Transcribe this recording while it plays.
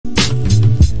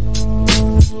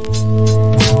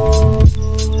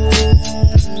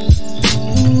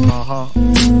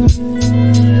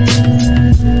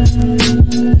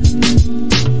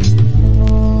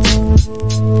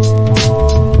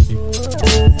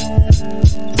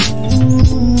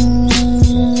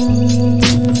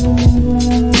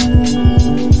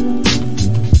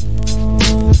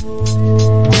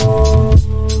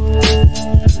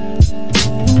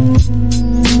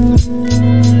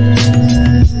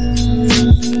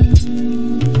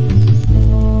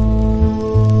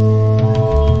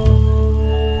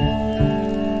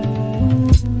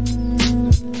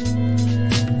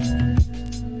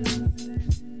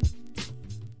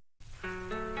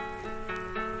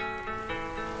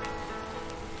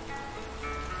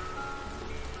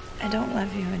I don't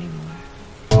love you anymore.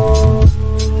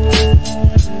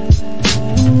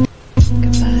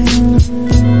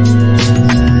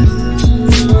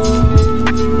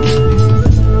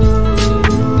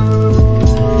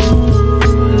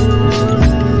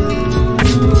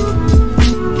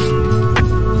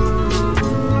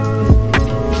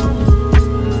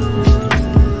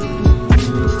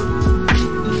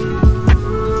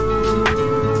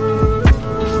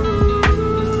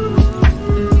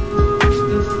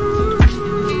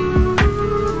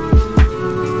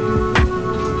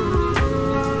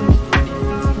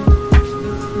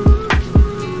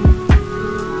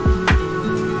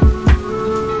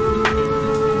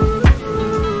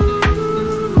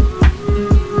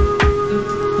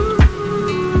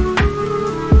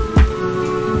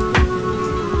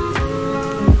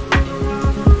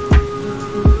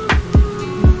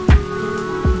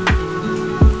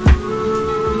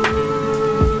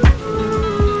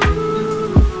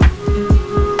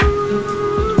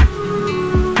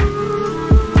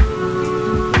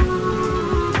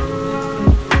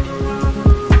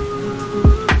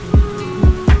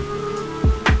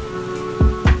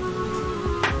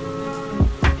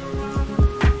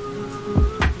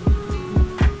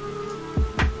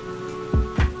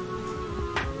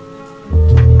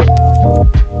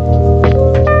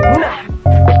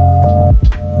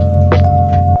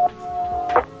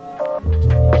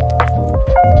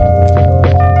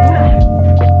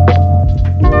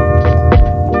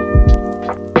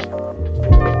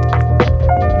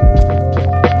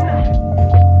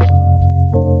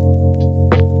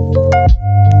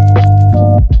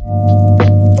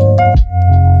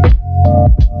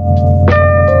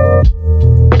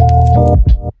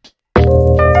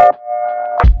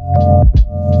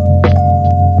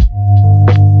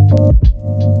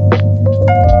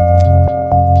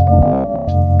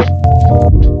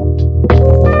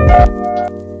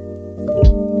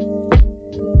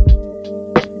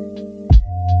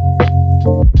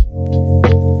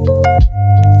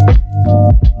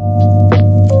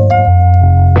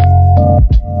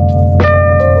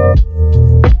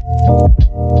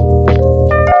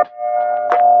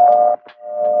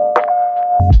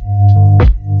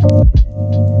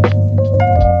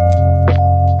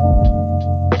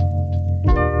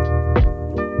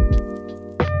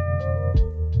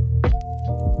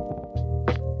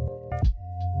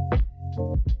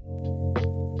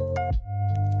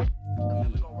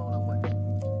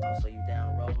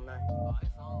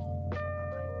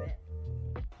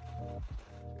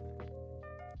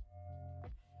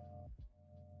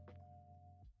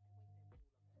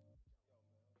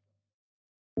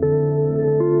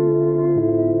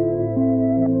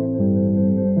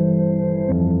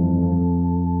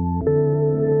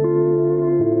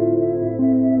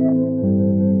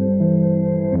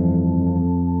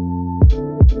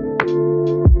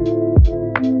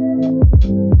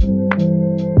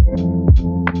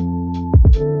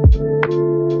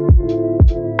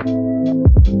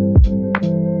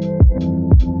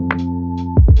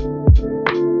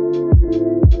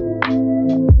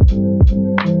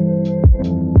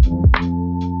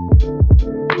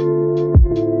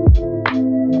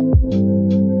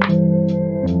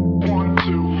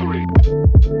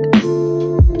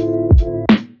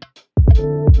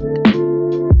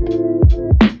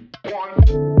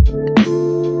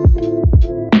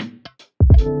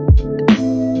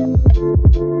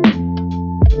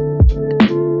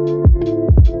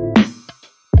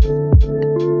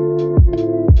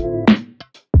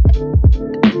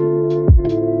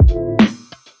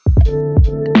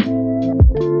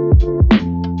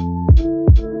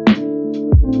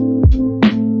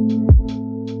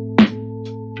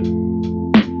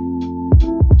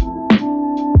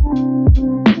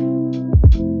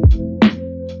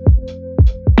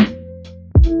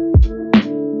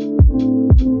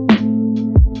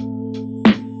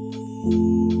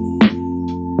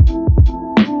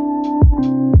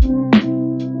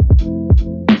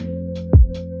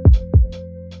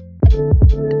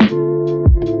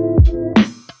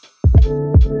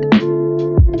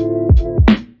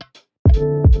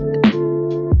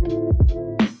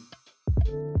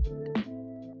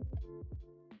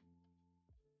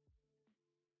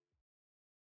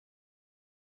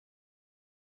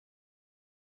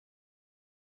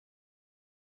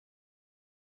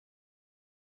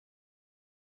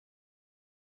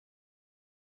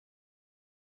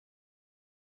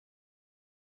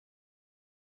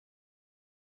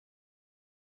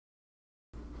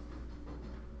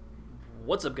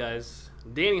 What's up, guys?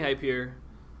 Danny Hype here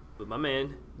with my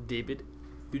man David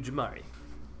Fujimura.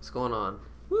 What's going on?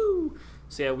 Woo!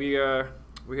 So yeah, we are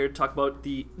We're here to talk about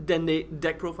the Dende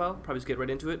deck profile. Probably just get right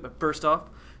into it. But first off,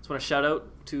 just want to shout out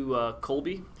to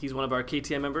Colby. He's one of our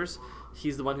KTM members.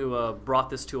 He's the one who brought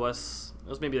this to us. It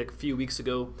was maybe like a few weeks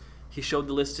ago. He showed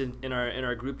the list in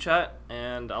our group chat,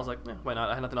 and I was like, why not?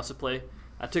 I had nothing else to play.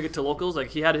 I took it to locals. Like,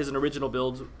 he had his original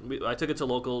build. I took it to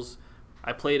locals.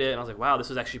 I played it, and I was like, wow,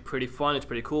 this is actually pretty fun. It's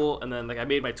pretty cool. And then like I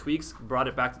made my tweaks, brought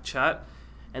it back to chat.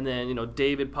 And then, you know,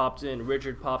 David popped in,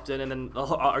 Richard popped in, and then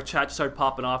our chat started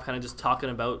popping off, kind of just talking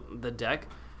about the deck.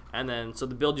 And then, so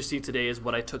the build you see today is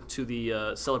what I took to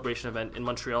the celebration event in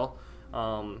Montreal.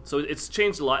 So it's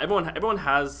changed a lot. Everyone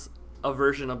has a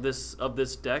version of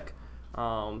this deck,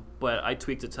 but I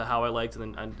tweaked it to how I liked,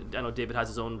 and then I know David has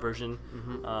his own version,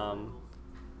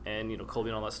 and you know, Colby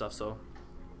and all that stuff. So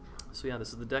yeah, this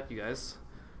is the deck, you guys.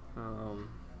 All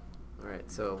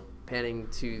right, so panning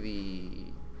to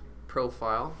the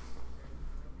profile,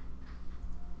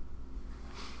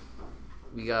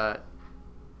 we got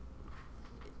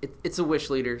it's a wish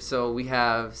leader, so we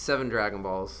have 7 Dragon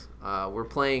Balls. We're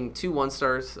playing 2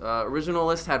 1-stars. Original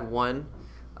list had 1,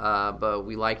 but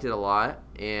we liked it a lot,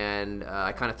 and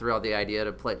I kind of threw out the idea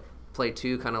to play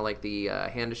 2, kind of like the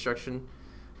hand destruction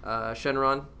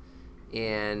Shenron,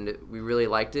 and we really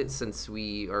liked it since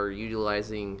we are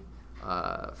utilizing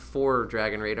 4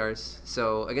 Dragon Radars.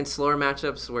 So against slower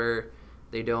matchups where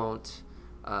they don't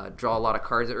draw a lot of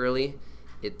cards early,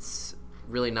 it's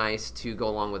really nice to go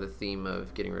along with the theme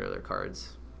of getting rid of their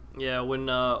cards. Yeah, when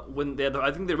they had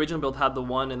I think the original build had the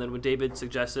 1, and then when David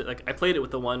suggested, like, I played it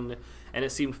with the 1 and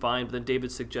it seemed fine, but then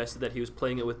David suggested that he was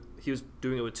doing it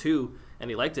with 2 and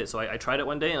he liked it. So I tried it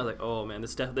one day and I was like, oh man,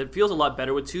 it feels a lot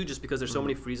better with 2 just because there's so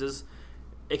many freezes.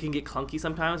 It can get clunky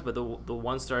sometimes, but the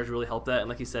 1-stars really help that, and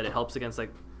like you said, it helps against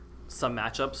like some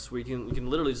matchups where you can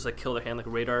literally just like kill their hand, like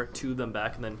radar, 2 them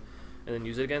back, and then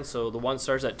use it again. So the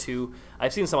 1-stars at 2.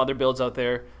 I've seen some other builds out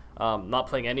there not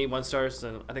playing any 1-stars,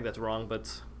 and I think that's wrong,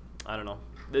 but I don't know.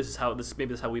 Maybe this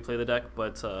is how we play the deck,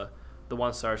 but the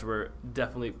 1-stars were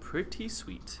definitely pretty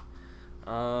sweet.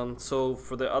 So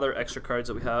for the other extra cards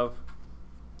that we have,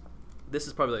 this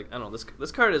is probably like, I don't know,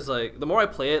 this card is like, the more I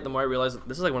play it, the more I realize that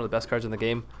this is like one of the best cards in the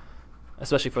game,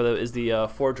 especially for the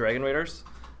 4 Dragon Raiders.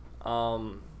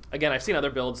 Again, I've seen other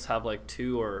builds have like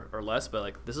 2 or less, but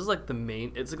like this is like the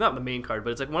main. It's like not the main card,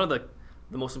 but it's like one of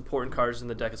the most important cards in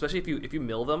the deck, especially if you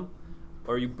mill them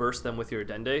or you burst them with your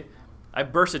Dende. I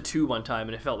bursted 2 one time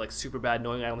and it felt like super bad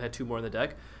knowing I only had 2 more in the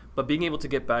deck. But being able to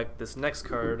get back this next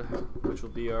card, which will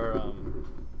be our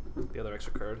the other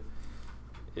extra card,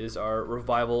 is our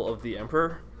Revival of the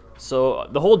Emperor. So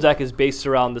the whole deck is based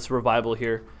around this revival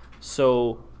here.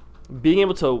 So being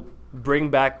able to bring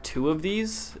back 2 of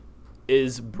these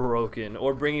is broken,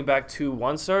 or bringing back 2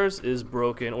 1-stars is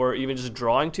broken, or even just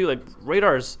drawing 2. Like,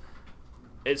 radars,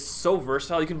 it's so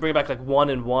versatile. You can bring back like 1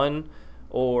 and 1,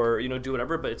 or you know, do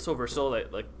whatever, but it's so versatile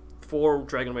that like 4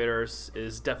 Dragon Raiders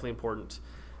is definitely important.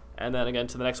 And then again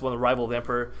to the next one, the Rival of the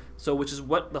Emperor, so which is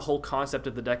what the whole concept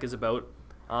of the deck is about.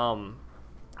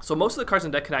 So most of the cards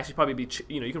in the deck can actually probably be,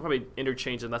 you can probably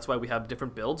interchange them. That's why we have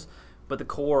different builds. But the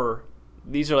core,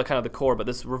 these are like kind of the core. But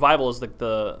this Revival is like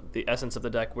the essence of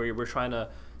the deck, where we're trying to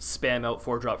spam out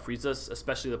 4-drop freezes,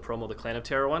 especially the promo, the Clan of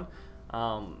Terror one.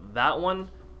 That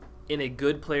one, in a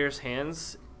good player's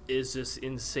hands, is just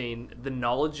insane. The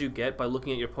knowledge you get by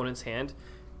looking at your opponent's hand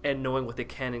and knowing what they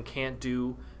can and can't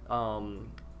do,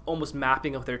 almost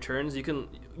mapping of their turns. You can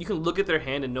look at their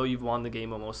hand and know you've won the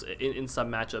game almost in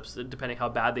some matchups, depending how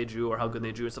bad they drew or how good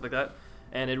they drew and stuff like that.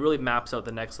 And it really maps out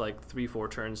the next like 3-4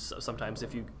 turns sometimes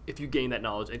if you gain that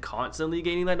knowledge, and constantly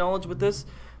gaining that knowledge with this,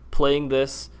 playing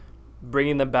this,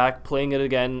 bringing them back, playing it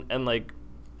again, and like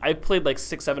I played like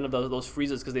 6-7 of those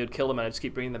freezes because they would kill them, and I just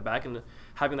keep bringing them back, and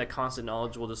having that constant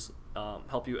knowledge will just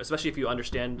help you, especially if you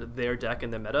understand their deck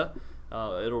and their meta.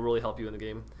 It'll really help you in the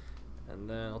game. And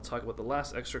then I'll talk about the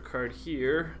last extra card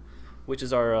here, which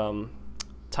is our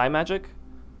Time Magic.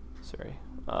 Sorry.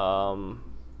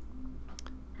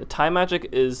 The Time Magic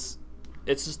it's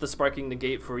just the Sparking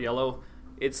Negate for yellow.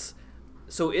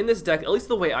 So in this deck, at least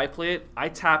the way I play it, I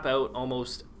tap out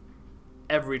almost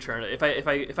every turn. If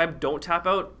I don't tap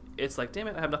out, it's like, damn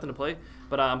it, I have nothing to play.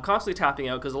 But I'm constantly tapping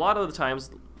out because a lot of the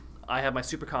times I have my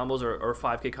super combos or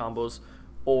 5k combos,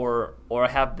 or I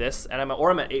have this, and I'm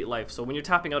at 8 life. So when you're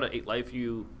tapping out at 8 life,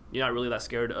 you're not really that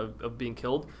scared of being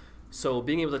killed. So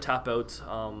being able to tap out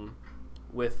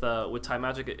with Time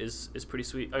Magic is pretty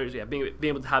sweet. Or, yeah, being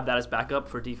able to have that as backup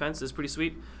for defense is pretty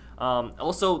sweet.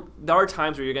 Also, there are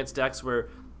times where you're against decks where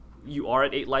you are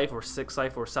at 8 life or 6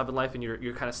 life or 7 life, and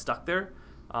you're kind of stuck there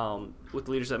with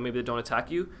the leaders that maybe they don't attack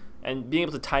you. And being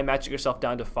able to time magic yourself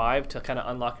down to 5 to kind of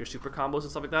unlock your super combos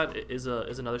and stuff like that is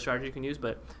another strategy you can use.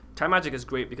 But time magic is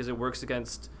great because it works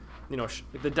against,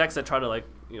 the decks that try to like,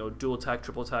 dual attack,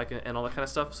 triple attack, and all that kind of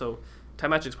stuff. So time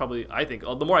magic is probably, I think,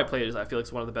 the more I play it, I feel like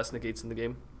it's one of the best negates in the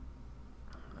game.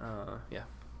 Yeah.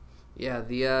 Yeah,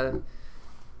 to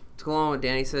go on what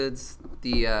Danny said,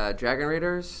 the Dragon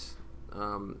Raiders,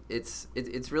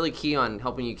 it's really key on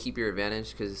helping you keep your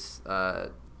advantage because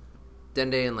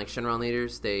Dende and like Shenron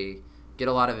leaders, they get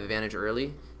a lot of advantage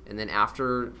early, and then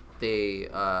after they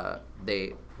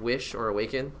wish or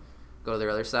awaken, go to their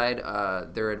other side,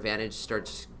 their advantage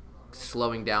starts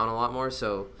slowing down a lot more.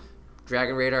 So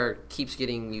Dragon Radar keeps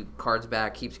getting you cards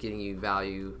back, keeps getting you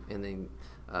value, and then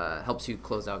helps you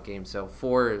close out games. So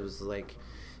 4, it was like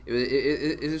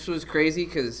this was crazy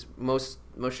because most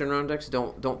Shenron decks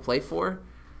don't play 4,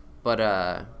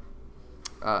 but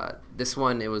this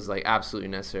one, it was like absolutely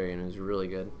necessary and it was really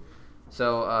good.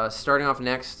 So starting off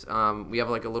next, we have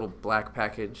like a little black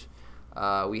package.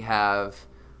 We have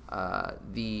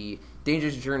the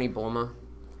Dangerous Journey Bulma.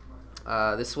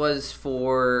 This was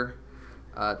for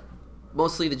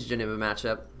mostly the Geneva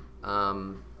matchup.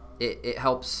 It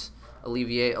helps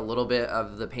alleviate a little bit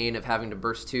of the pain of having to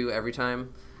burst 2 every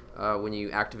time when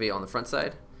you activate on the front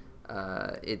side.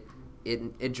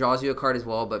 It draws you a card as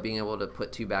well, but being able to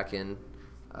put 2 back in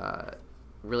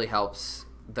really helps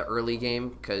the early game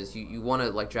because you want to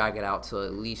like drag it out to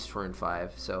at least turn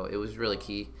 5. So it was really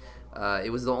key.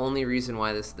 It was the only reason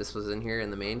why this was in here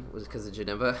in the main was because of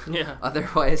Janemba. Yeah.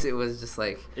 Otherwise, it was just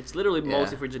like it's literally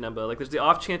mostly for Janemba. Like there's the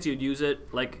off chance you'd use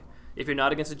it. Like if you're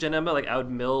not against a Janemba, like I would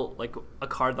mill like a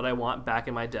card that I want back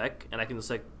in my deck, and I can just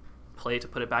like play to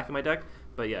put it back in my deck.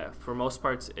 But yeah, for most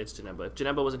parts, it's Janemba. If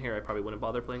Janemba wasn't here, I probably wouldn't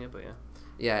bother playing it. But yeah.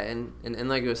 Yeah, and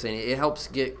like I was saying, it helps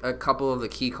get a couple of the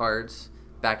key cards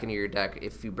back into your deck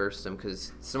if you burst them,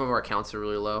 because some of our counts are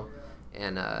really low,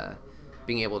 and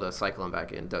being able to cycle them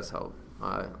back in does help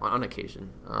on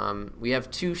occasion. We have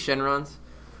 2 Shenrons,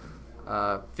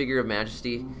 Figure of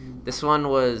Majesty. This one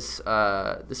was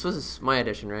my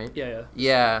edition, right? Yeah.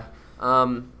 Yeah.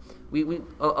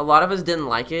 A lot of us didn't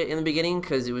like it in the beginning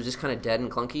because it was just kind of dead and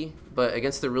clunky. But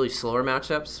against the really slower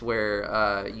matchups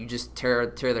where you just tear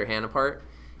their hand apart,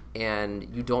 and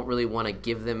you don't really want to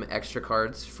give them extra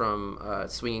cards from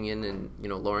swinging in and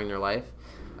lowering their life,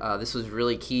 this was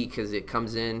really key because it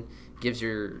comes in, gives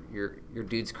your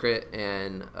dudes crit,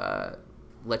 and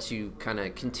lets you kind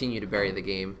of continue to bury the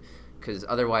game. Because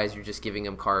otherwise you're just giving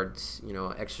them cards,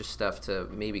 extra stuff to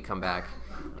maybe come back.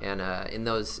 And in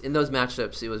those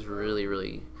matchups, it was really,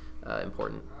 really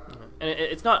important. And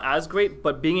it's not as great,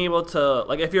 but being able to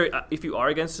like if you are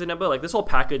against Janemba, like this whole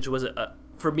package was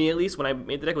for me at least when I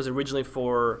made the deck was originally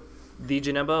for the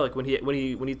Janemba. Like when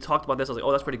he talked about this, I was like,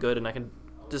 oh, that's pretty good, and I can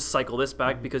just cycle this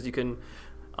back because you can.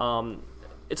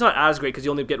 It's not as great because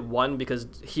you only get 1 because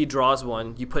he draws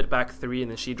 1, you put back 3,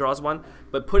 and then she draws 1.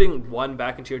 But putting 1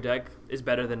 back into your deck is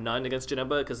better than none against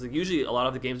Janemba because usually a lot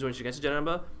of the games when you're against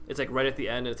Janemba, it's like right at the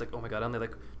end, and it's like, oh my god, I only have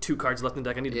like 2 cards left in the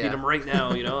deck. I need to beat him right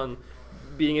now, and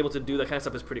being able to do that kind of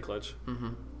stuff is pretty clutch. Mm-hmm.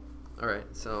 All right,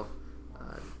 so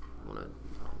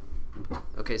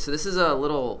okay, so this is a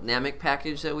little Namek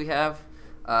package that we have.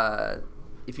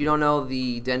 If you don't know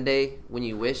the Dende, when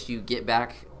you wish, you get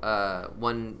back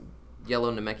 1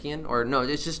 yellow Namekian, or no,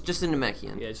 it's just a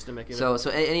Namekian. Yeah, just Namekian. So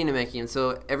any Namekian.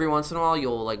 So every once in a while,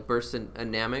 you'll like burst a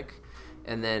Namek,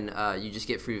 and then you just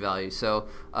get free value. So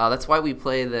that's why we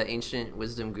play the Ancient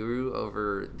Wisdom Guru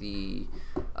over the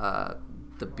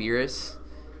Beerus.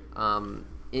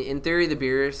 In theory, the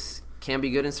Beerus can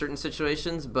be good in certain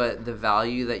situations, but the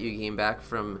value that you gain back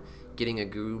from getting a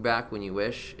Guru back when you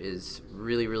wish is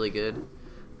really, really good.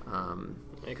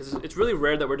 Because it's really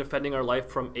rare that we're defending our life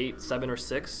from 8, 7, or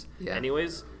 6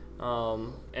 anyways,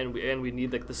 and we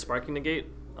need like the sparking negate,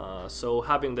 so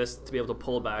having this to be able to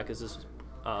pull back is just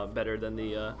better than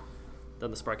the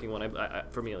sparking one,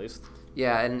 for me at least.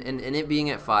 Yeah, and it being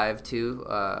at 5 too,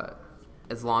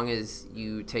 as long as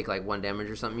you take like 1 damage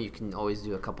or something, you can always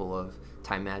do a couple of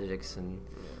time magics and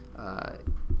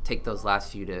take those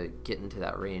last few to get into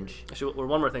that range. Actually,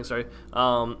 one more thing, sorry,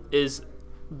 is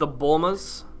the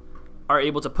Bulmas are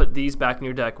able to put these back in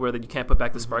your deck where you can't put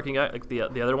back the sparking guy, like the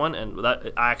other one, and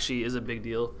that actually is a big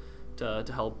deal to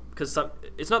help, because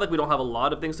it's not like we don't have a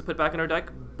lot of things to put back in our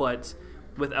deck, but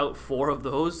without 4 of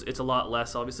those, it's a lot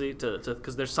less, obviously,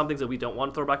 because there's some things that we don't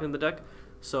want to throw back into the deck,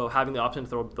 so having the option to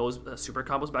throw those super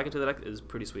combos back into the deck is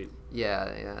pretty sweet. Yeah.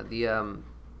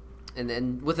 And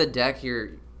then with a deck,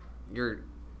 your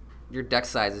deck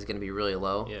size is going to be really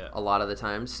low a lot of the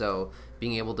time, so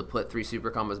being able to put 3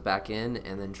 super combos back in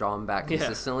and then draw them back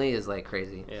consistently is like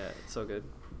crazy. Yeah, it's so good.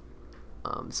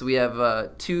 So we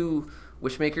have 2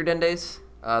 Wishmaker Dendes.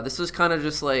 This was kind of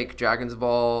just like Dragon's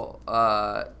Ball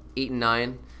 8 and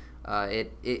 9.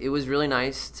 It was really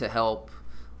nice to help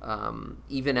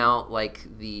even out like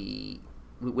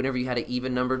whenever you had an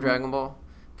even number Dragon Ball,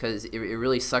 because it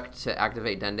really sucked to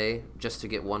activate Dende just to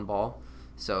get 1 ball.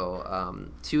 So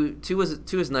 2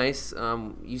 was nice.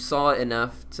 You saw it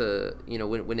enough to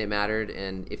when it mattered,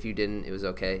 and if you didn't, it was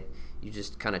okay. You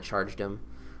just kind of charged him,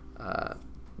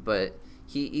 but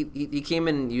he came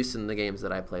in use in the games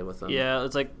that I played with him. Yeah,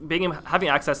 it's like having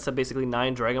access to basically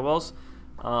 9 Dragon Balls.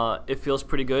 It feels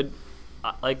pretty good.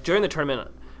 Like during the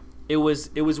tournament, it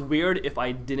was weird if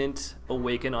I didn't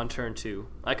awaken on turn 2.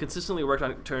 I consistently worked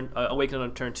on awaken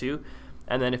on turn 2,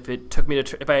 and then if it took me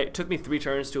 3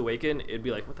 turns to awaken, it'd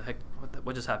be like, what the heck?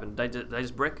 What just happened? Did I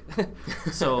just brick?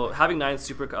 So having 9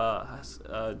 super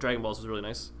Dragon Balls was really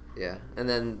nice. Yeah, and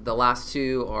then the last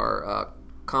 2 are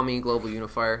Kami Global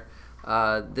Unifier.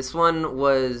 This one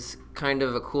was kind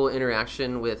of a cool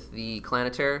interaction with the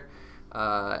Claneterra.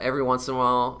 Every once in a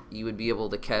while, you would be able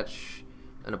to catch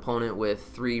an opponent with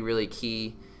 3 really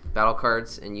key battle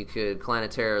cards, and you could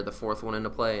Claneterra the 4th one into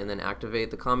play and then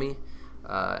activate the Kami.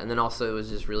 And then also it was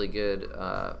just really good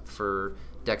for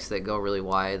decks that go really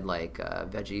wide, like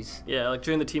Veggies. Yeah, like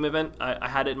during the team event, I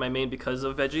had it in my main because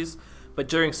of Veggies. But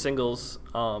during singles,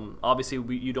 obviously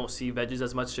you don't see Veggies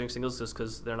as much during singles just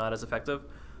because they're not as effective.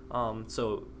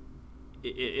 So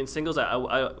in singles,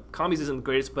 Kami's isn't the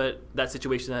greatest, but that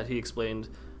situation that he explained,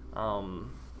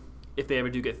 if they ever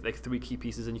do get like 3 key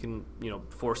pieces and you can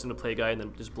force them to play a guy and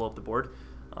then just blow up the board,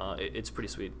 it's pretty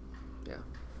sweet. Yeah.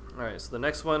 All right, so the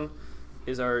next one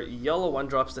is our yellow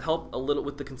 1-drops to help a little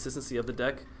with the consistency of the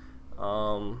deck.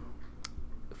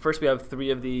 First, we have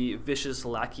 3 of the Vicious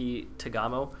Lackey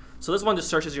Tagamo. So this one just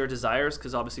searches your desires,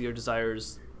 because obviously your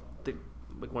desires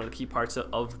like one of the key parts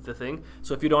of the thing.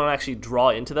 So if you don't actually draw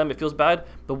into them, it feels bad.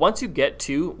 But once you get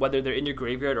 2, whether they're in your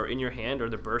graveyard or in your hand or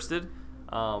they're bursted,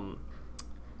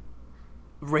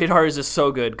 Radar is just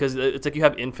so good, because it's like you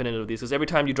have infinite of these. Because every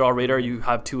time you draw Radar, you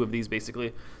have 2 of these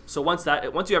basically. So once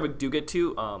you ever do get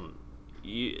 2,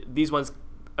 these ones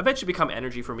eventually become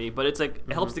energy for me. But it's like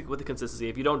it helps with the consistency.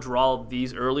 If you don't draw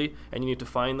these early and you need to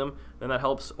find them, then that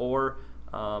helps. Or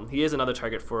he is another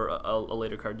target for a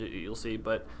later card you'll see.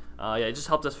 But yeah, it just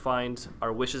helped us find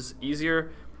our wishes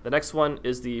easier. The next one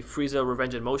is the Frieza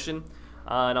Revenge in Motion.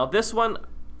 Now this one,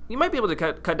 you might be able to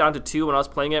cut down to 2 when I was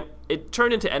playing it. It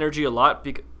turned into energy a lot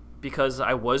because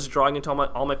I was drawing into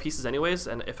all my pieces anyways,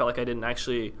 and it felt like I didn't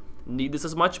actually need this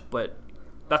as much, but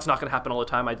that's not going to happen all the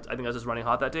time. I think I was just running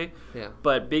hot that day. Yeah.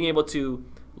 But being able to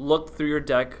look through your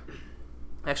deck,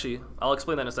 actually, I'll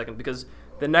explain that in a second, because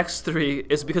the next 3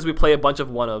 is because we play a bunch of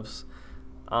 1-ofs.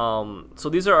 So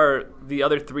these are the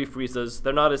other 3 Friezas.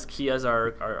 They're not as key as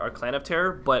our Clan of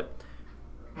Terror, but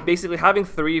basically having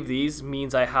 3 of these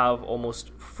means I have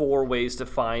almost 4 ways to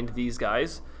find these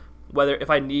guys.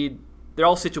 They're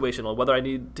all situational, whether I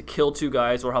need to kill 2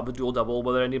 guys or have the dual double,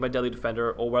 whether I need my Deadly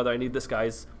Defender, or whether I need this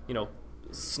guy's,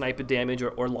 snipe a damage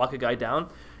or lock a guy down.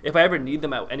 If I ever need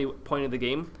them at any point in the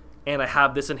game and I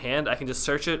have this in hand, I can just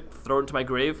search it, throw it into my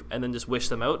grave, and then just wish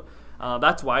them out.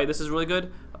 That's why this is really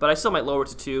good, but I still might lower it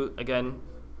to 2. Again,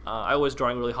 I was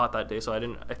drawing really hot that day, so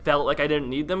I felt like I didn't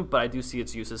need them, but I do see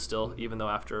its uses still, even though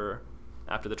after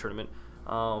the tournament.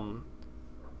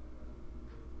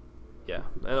 Yeah.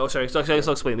 Oh, sorry. So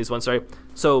I'll explain these ones. Sorry.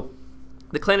 So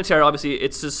the Clan of Terror, obviously,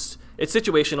 it's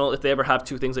situational if they ever have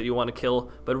 2 things that you want to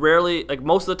kill, but rarely, like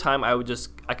most of the time, I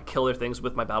could kill their things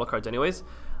with my battle cards anyways.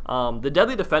 The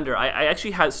Deadly Defender, I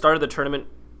actually had started the tournament.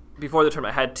 Before the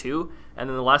tournament, I had 2, and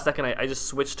then the last second, I just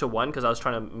switched to 1 because I was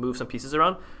trying to move some pieces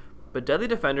around. But Deadly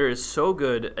Defender is so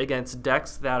good against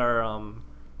decks that are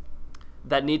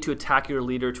that need to attack your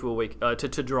leader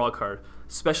to draw a card,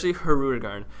 especially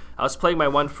Hirudegarn. I was playing my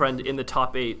one friend in the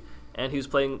top 8, and he was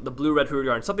playing the blue-red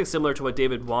Hirudegarn, something similar to what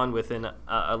David won with in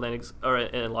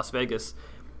Las Vegas.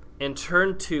 And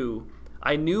turn 2,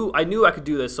 I knew I could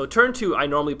do this. So turn 2, I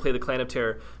normally play the Clan of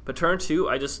Terror, but turn 2,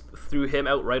 I just threw him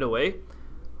out right away,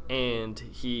 and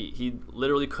he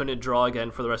literally couldn't draw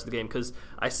again for the rest of the game because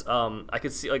I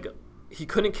could see like he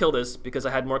couldn't kill this because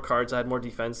I had more cards, I had more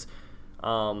defense.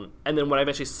 And then when I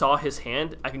eventually saw his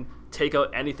hand, I can take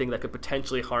out anything that could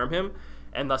potentially harm him,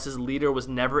 and thus his leader was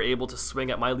never able to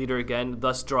swing at my leader again,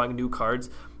 thus drawing new cards.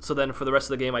 So then for the rest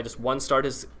of the game, I just one-starred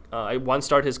his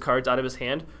cards out of his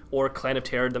hand, or Clan of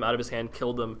Terror them out of his hand,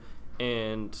 killed them,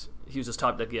 and he was just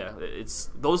top deck. Yeah, it's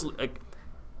those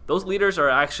leaders are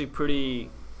actually pretty.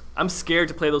 I'm scared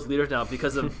to play those leaders now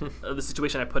because of the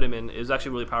situation I put him in. It was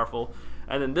actually really powerful.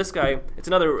 And then this guy, it's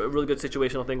another really good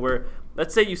situational thing where,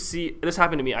 let's say you see, this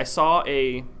happened to me. I saw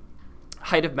a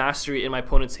Height of Mastery in my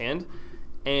opponent's hand,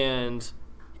 and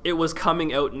it was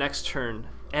coming out next turn,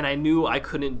 and I knew I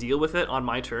couldn't deal with it on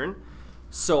my turn,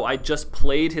 so I just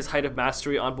played his Height of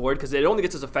Mastery on board because it only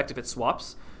gets its effect if it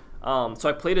swaps. So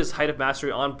I played his Height of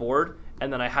Mastery on board,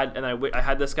 and then I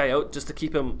had this guy out just to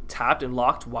keep him tapped and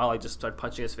locked while I just started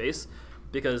punching his face,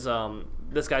 because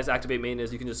this guy's activate main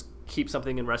is you can just keep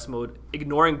something in rest mode,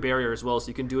 ignoring barrier as well, so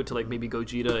you can do it to like maybe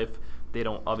Gogeta if they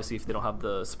don't have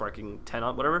the sparking 10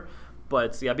 on whatever.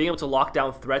 But yeah, being able to lock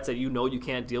down threats that you know you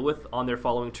can't deal with on their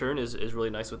following turn is really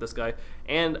nice with this guy.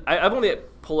 And I've only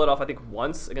pulled it off I think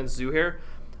once against Zuhair.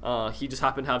 He just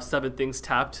happened to have 7 things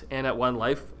tapped and at 1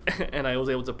 life, and I was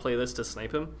able to play this to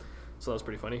snipe him. So that was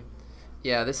pretty funny.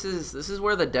 Yeah, this is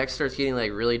where the deck starts getting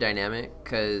like really dynamic,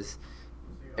 because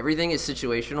everything is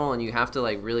situational and you have to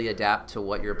like really adapt to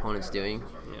what your opponent's doing.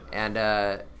 Yeah.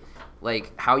 And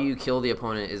like how you kill the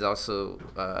opponent is also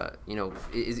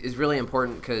is really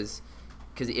important, because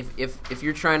if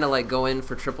you're trying to like go in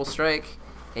for triple strike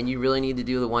and you really need to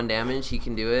do the 1 damage, he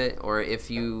can do it. Or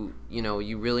if you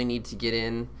really need to get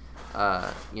in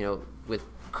with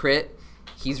crit,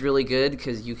 he's really good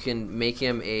because you can make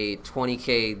him a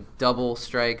 20k double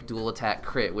strike dual attack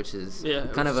crit, which is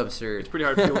kind of absurd. It's pretty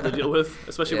hard for people to deal with,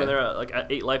 especially when they're like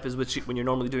at 8 life, is when you're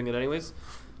normally doing it anyways.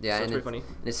 Yeah, so and it's pretty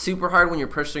funny. And it's super hard when you're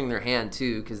pressuring their hand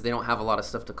too, because they don't have a lot of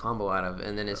stuff to combo out of,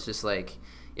 and then it's just like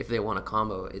if they want a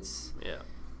combo, it's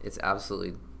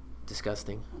absolutely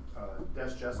disgusting.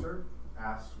 Desh Jester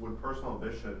asks, would Personal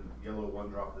Ambition yellow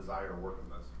 1-drop Desire work in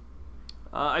this?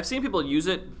 I've seen people use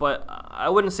it, but I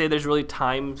wouldn't say there's really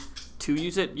time to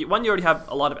use it. One, you already have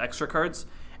a lot of extra cards,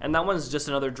 and that one's just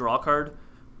another draw card,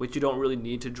 which you don't really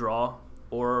need to draw,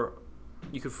 or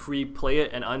you could free play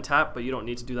it and untap, but you don't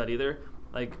need to do that either.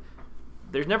 Like,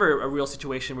 there's never a real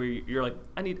situation where you're like,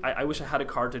 I wish I had a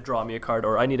card to draw me a card,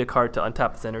 or I need a card to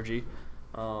untap this energy.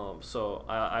 So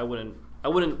I wouldn't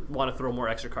want to throw more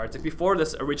extra cards. Like before,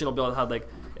 this original build it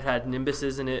had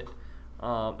Nimbuses in it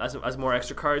as more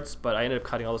extra cards, but I ended up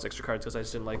cutting all those extra cards because I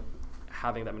just didn't like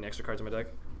having that many extra cards in my deck.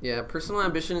 Yeah, Personal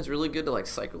Ambition is really good to like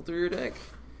cycle through your deck,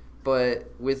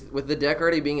 but with the deck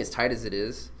already being as tight as it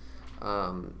is,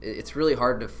 it's really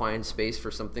hard to find space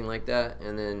for something like that.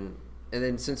 And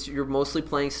then since you're mostly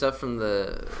playing stuff from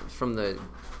the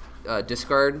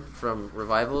discard from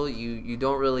Revival, you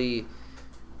don't really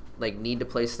like need to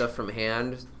play stuff from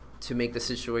hand to make the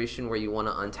situation where you want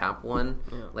to untap one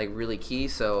like really key.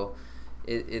 So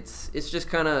it's just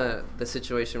kind of the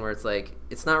situation where it's like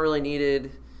it's not really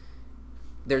needed.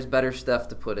 There's better stuff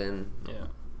to put in. Yeah.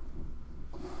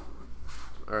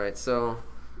 All right, so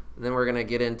then we're gonna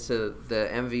get into the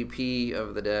MVP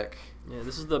of the deck. Yeah,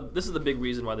 this is the big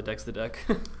reason why the deck's the deck.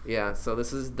 Yeah, so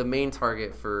this is the main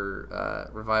target for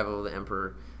Revival of the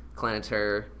Emperor, Clan of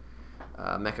Terror,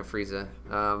 Mecha Frieza.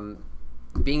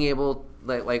 Being able,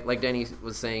 like Danny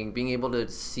was saying, being able to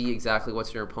see exactly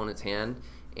what's your opponent's hand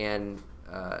and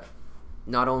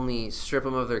not only strip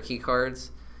them of their key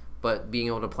cards, but being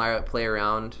able to play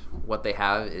around what they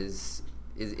have is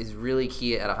really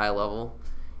key at a high level.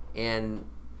 And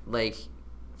like,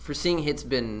 Foreseeing Hit's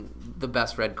been the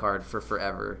best red card for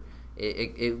forever.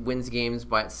 It wins games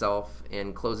by itself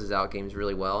and closes out games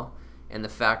really well. And the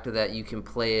fact that you can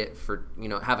play it for,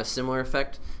 have a similar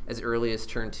effect as early as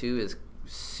turn 2 is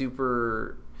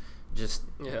super just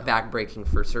backbreaking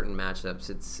for certain matchups.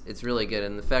 It's really good.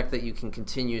 And the fact that you can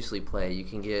continuously play, you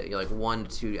can get like 1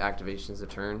 to 2 activations a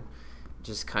turn,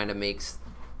 just kind of makes,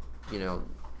 the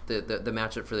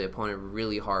matchup for the opponent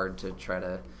really hard to try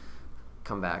to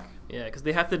come back. Yeah, because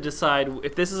they have to decide,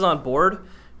 if this is on board,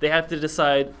 they have to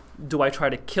decide, do I try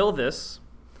to kill this?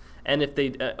 And if they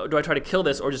do I try to kill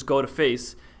this or just go to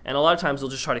face? And a lot of times they'll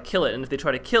just try to kill it. And if they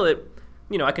try to kill it,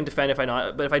 I can defend if I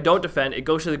not. But if I don't defend, it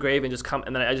goes to the grave and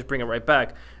then I just bring it right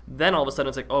back. Then all of a sudden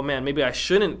it's like, oh man, maybe I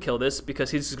shouldn't kill this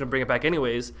because he's just gonna bring it back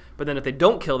anyways. But then if they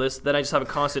don't kill this, then I just have a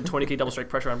constant 20k double strike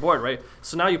pressure on board, right?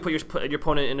 So now you put your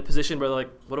opponent in a position where like,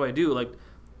 what do I do? Like,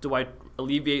 do I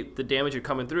alleviate the damage you're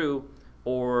coming through,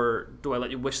 or do I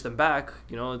let you wish them back?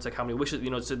 It's like how many wishes.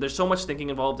 So there's so much thinking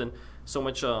involved and so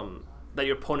much that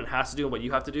your opponent has to do and what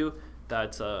you have to do,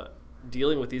 that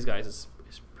dealing with these guys is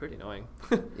pretty annoying.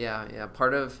 Yeah.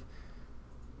 Part of...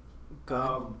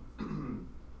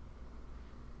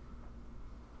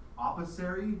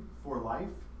 Opposary for Life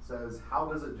says, how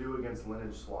does it do against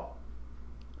Lineage Swap?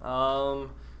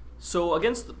 So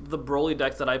against the Broly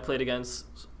decks that I played against,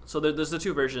 so there's the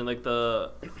 2 versions, like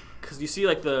because you see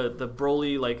like the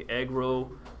Broly like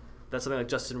aggro, that's something like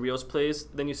Justin Rios plays.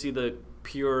 Then you see the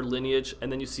pure Lineage,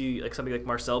 and then you see like something like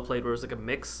Marcel played where it was like a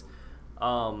mix.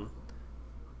 I'm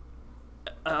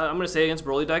gonna say against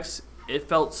Broly decks,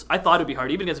 I thought it'd be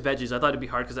hard, even against veggies. I thought it'd be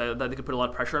hard because I thought they could put a lot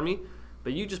of pressure on me.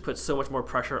 But you just put so much more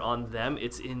pressure on them.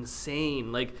 It's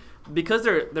insane. Like, because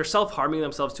they're self-harming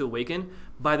themselves to awaken.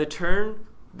 By the turn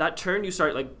you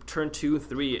start, like turn 2,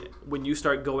 3, when you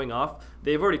start going off,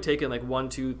 they've already taken like 1,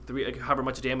 2, 3, like however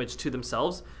much damage to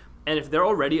themselves. And if they're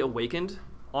already awakened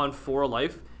on 4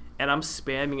 life, and I'm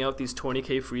spamming out these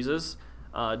 20k freezes,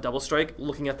 double strike,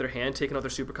 looking at their hand, taking out their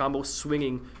super combo,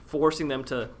 swinging, forcing them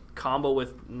to combo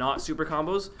with not super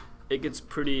combos, it gets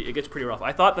pretty rough.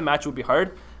 I thought the match would be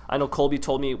hard. I know Colby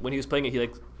told me when he was playing it, he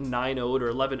like 9-0'd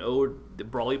or 11-0'd the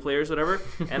Brawly players, whatever.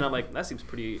 And I'm like, that seems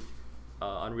pretty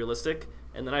unrealistic.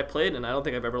 And then I played, and I don't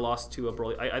think I've ever lost to a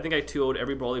Brawly. I think I 2-0'd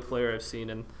every Brawly player I've seen,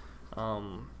 and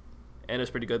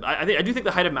it's pretty good. I do think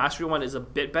the Height of Mastery one is a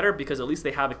bit better because at least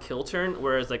they have a kill turn,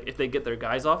 whereas like if they get their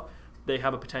guys off, they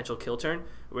have a potential kill turn.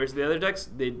 Whereas the other decks,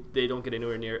 they don't get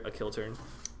anywhere near a kill turn.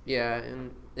 Yeah,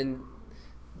 and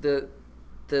the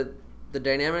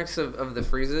dynamics of the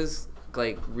freezes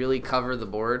like really cover the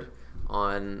board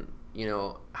on, you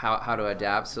know, how to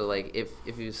adapt. So like if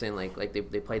you were saying like they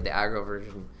played the aggro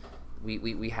version,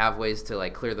 we have ways to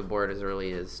like clear the board as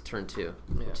early as turn 2,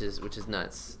 yeah. which is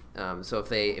nuts. So if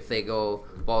they go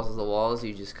balls to the walls,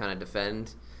 you just kind of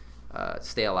defend,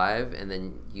 stay alive, and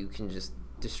then you can just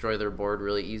destroy their board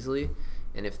really easily.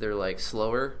 And if they're like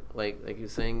slower, like you were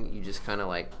saying, you just kind of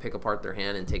like pick apart their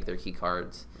hand and take their key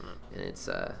cards, and it's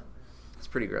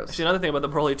pretty gross. Actually, another thing about the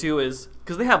Broly too is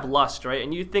because they have Lust, right?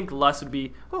 And you think Lust would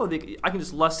be, I can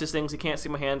just Lust his things. He can't see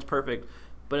my hands, perfect.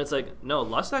 But it's like, no,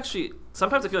 Lust actually,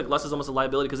 sometimes I feel like Lust is almost a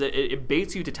liability because it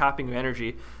baits you to tapping your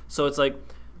energy. So it's like,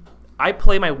 I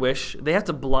play my Wish, they have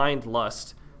to blind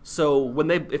Lust. So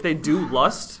if they do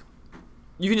Lust,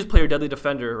 you can just play your Deadly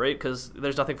Defender, right? Because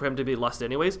there's nothing for him to be Lust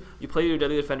anyways. You play your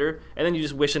Deadly Defender, and then you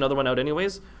just wish another one out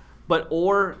anyways. But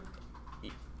or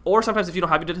sometimes if you don't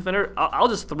have your Deadly Defender, I'll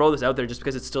just throw this out there just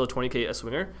because it's still a 20k a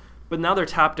swinger. But now they're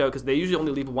tapped out because they usually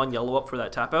only leave 1 yellow up for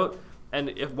that tap out. And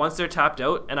if once they're tapped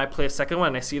out and I play a second one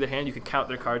and I see their hand, you can count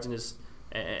their cards and just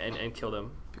and kill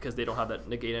them because they don't have that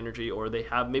negate energy, or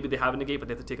maybe they have a negate but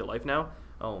they have to take a life now.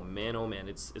 Oh man,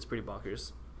 it's pretty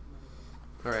bonkers.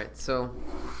 All right, so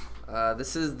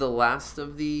this is the last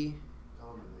of the.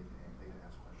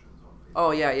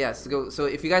 Oh yeah. So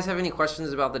if you guys have any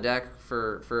questions about the deck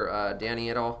for Danny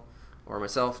at all or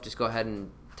myself, just go ahead and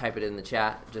type it in the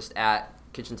chat, just at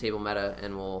Kitchen Table Meta,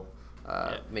 and we'll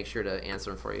make sure to answer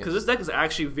them for you. Because this deck is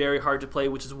actually very hard to play,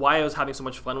 which is why I was having so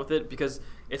much fun with it, because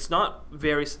it's not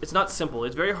simple.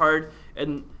 It's very hard,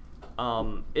 and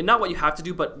not what you have to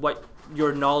do, but what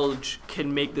your knowledge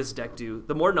can make this deck do.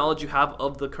 The more knowledge you have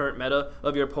of the current meta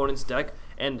of your opponent's deck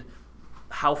and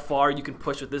how far you can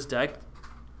push with this deck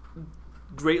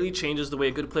greatly changes the way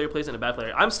a good player plays and a bad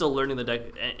player. I'm still learning the deck,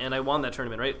 and I won that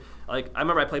tournament, right? Like, I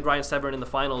remember I played Ryan Severin in the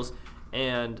finals,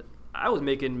 and I was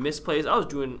making misplays. I was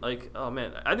doing like, oh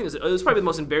man, I think it was probably the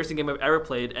most embarrassing game I've ever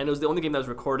played, and it was the only game that was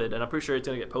recorded, and I'm pretty sure it's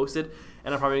going to get posted,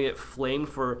 and I'm probably going to get flamed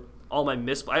for all my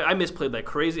misplays. I misplayed like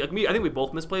crazy. Like I think we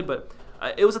both misplayed, but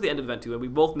it was at the end of the event too, and we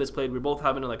both misplayed. We were both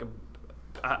having like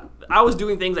I was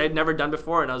doing things I had never done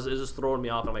before, and it was just throwing me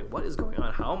off. I'm like, what is going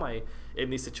on? How am I in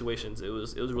these situations? It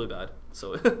was really bad.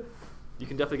 So you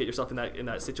can definitely get yourself in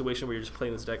that situation where you're just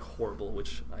playing this deck horrible,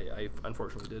 which I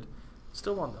unfortunately did.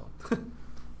 Still won though.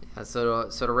 Yeah, so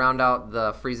to round out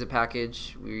the Frieza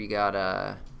package, we got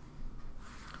I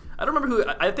don't remember who.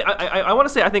 I want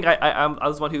to say I think I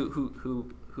was the one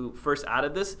who first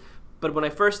added this. But when I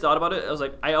first thought about it, I was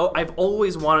like, I've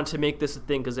always wanted to make this a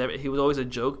thing because he was always a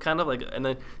joke, kind of like, and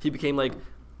then he became like,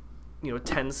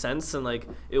 10 cents, and like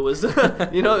it was, it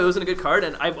wasn't a good card.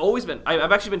 And I've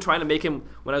actually been trying to make him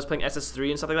when I was playing SS3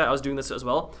 and stuff like that. I was doing this as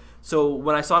well. So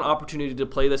when I saw an opportunity to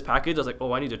play this package, I was like,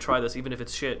 oh, I need to try this, even if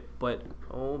it's shit. But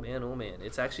oh man,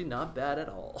 it's actually not bad at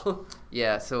all.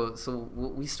 Yeah. So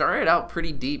we started out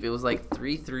pretty deep. It was like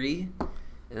 3-3, and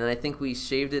then I think we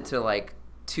shaved it to like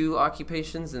 2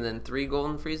 occupations and then 3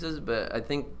 golden freezes. But I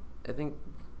think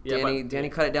Danny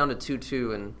cut it down to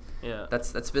 2-2, and yeah,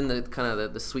 that's been the kind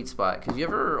of the sweet spot, because you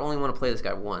ever only want to play this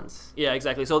guy once. Yeah,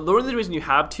 exactly. So the only reason you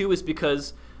have 2 is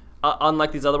because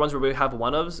unlike these other ones where we have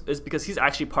one ofs, is because he's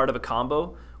actually part of a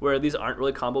combo where these aren't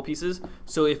really combo pieces.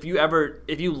 So if you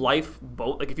life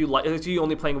both, like if you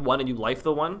only playing one and you life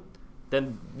the one,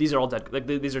 then these are all dead. Like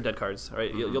these are dead cards,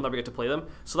 right? Mm-hmm. You'll never get to play them.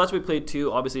 So that's why we played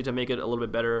 2, obviously, to make it a little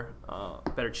bit better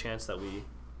chance that we.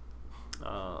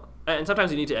 And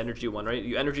sometimes you need to energy one, right?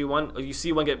 You energy one, you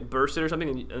see one get bursted or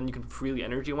something, and you can freely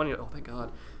energy one. You're like, oh thank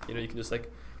God, you can just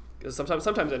like, because sometimes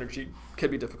energy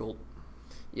can be difficult.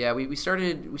 Yeah, we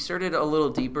started a little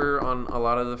deeper on a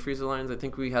lot of the Frieza lines. I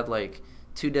think we had like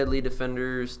 2 Deadly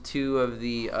Defenders, 2 of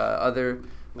the other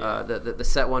the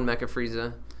set 1 Mecha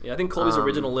Frieza. Yeah, I think Colby's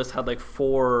original list had like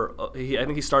 4. I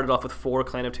think he started off with 4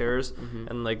 Clan of Terrors,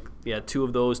 and like 2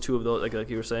 of those, like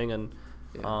you were saying, and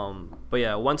but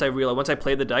yeah, once I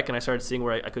played the deck and I started seeing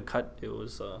where I could cut, it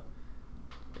was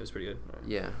pretty good. Right.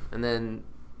 Yeah, and then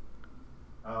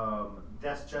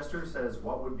Des Chester says,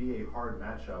 what would be a hard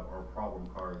matchup or problem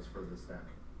cards for this deck?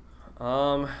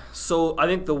 So I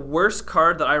think the worst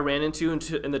card that I ran into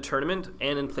in the tournament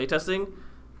and in playtesting,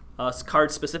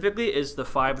 card specifically, is the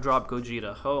 5-drop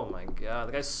Gogeta. Oh my god,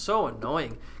 the guy's so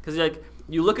annoying. Because like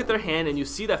you look at their hand and you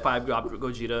see that 5-drop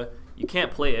Gogeta, you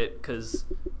can't play it because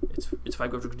it's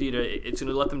 5-drop Gogeta. It's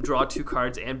going to let them draw 2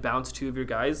 cards and bounce 2 of your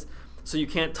guys, so you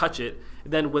can't touch it.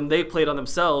 Then when they play it on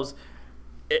themselves,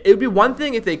 it would be one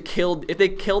thing if they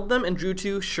killed them and drew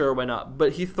 2, sure, why not?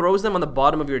 But he throws them on the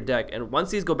bottom of your deck, and once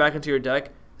these go back into your deck,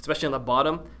 especially on the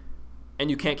bottom, and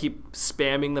you can't keep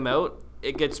spamming them out,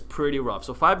 it gets pretty rough.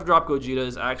 So 5-drop Gogeta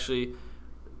is actually,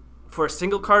 for a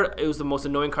single card, it was the most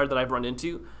annoying card that I've run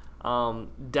into.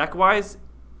 Deck-wise,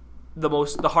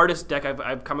 the hardest deck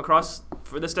I've come across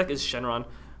for this deck is Shenron,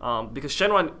 because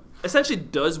Shenron essentially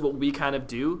does what we kind of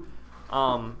do,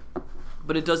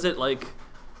 but it does it like.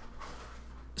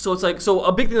 So it's like, so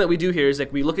a big thing that we do here is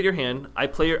like we look at your hand,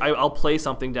 I'll play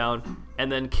something down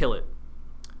and then kill it.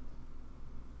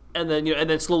 And then and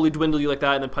then slowly dwindle you like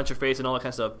that and then punch your face and all that kind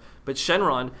of stuff. But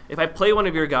Shenron, if I play one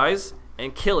of your guys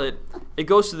and kill it, it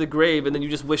goes to the grave and then you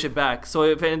just wish it back. So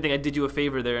if anything, I did you a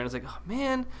favor there, and it's like, oh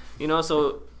man,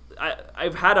 so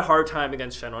I've had a hard time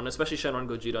against Shenron, especially Shenron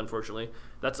Gogeta, unfortunately.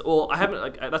 That's the only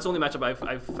matchup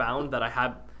I've found that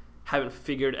I haven't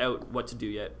figured out what to do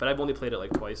yet. But I've only played it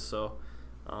like twice, so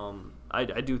I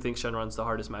do think Shenron's the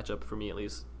hardest matchup for me, at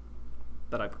least,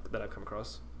 that I've come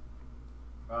across.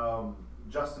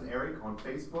 Justin Eric on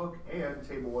Facebook and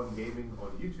Table One Gaming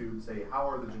on YouTube say, how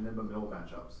are the Janemba Mill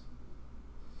matchups?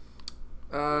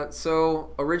 So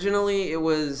originally it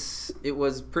was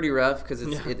pretty rough because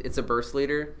it's a burst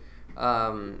leader.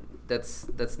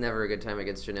 That's never a good time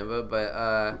against Janemba,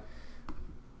 but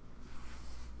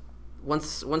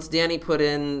once Danny put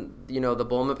in the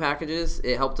Bulma packages,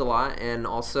 it helped a lot. And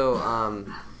also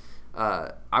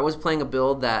I was playing a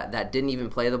build that didn't even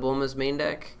play the Bulma's main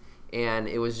deck, and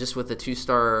it was just with the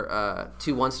 2-star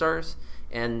 2 1-stars,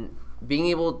 and being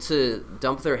able to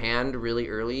dump their hand really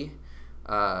early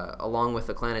along with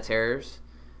the Clan of Terrors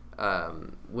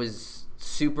was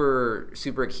super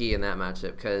key in that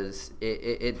matchup, because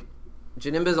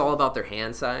Janemba is all about their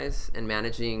hand size and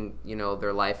managing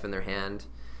their life in their hand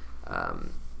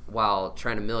while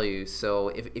trying to mill you. So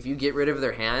if you get rid of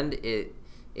their hand, it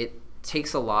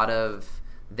takes a lot of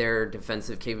their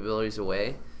defensive capabilities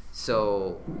away.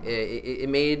 So it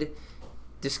made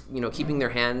just keeping their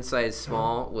hand size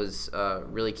small was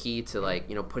really key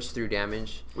to push through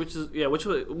damage. Which is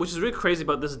really crazy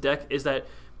about this deck is that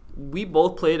we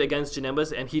both played against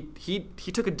Janembas, and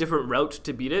he took a different route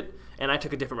to beat it, and I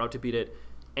took a different route to beat it,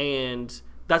 and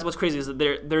that's what's crazy, is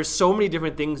that there's so many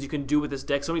different things you can do with this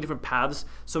deck, so many different paths,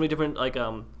 so many different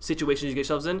situations you get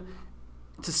yourselves in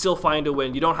to still find a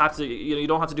win. You don't have to you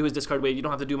don't have to do his discard way. You don't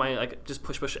have to do my just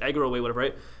push aggro way, whatever.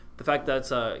 Right? The fact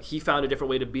that he found a different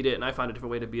way to beat it and I found a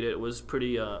different way to beat it was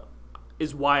pretty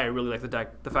is why I really like the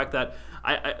deck. The fact that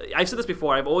I've said this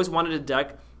before. I've always wanted a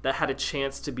deck that had a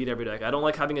chance to beat every deck. I don't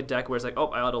like having a deck where it's like, oh,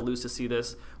 I ought to lose to see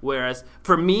this. Whereas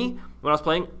for me, when I was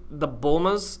playing the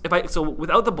Bulmas,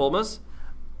 without the Bulmas,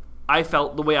 I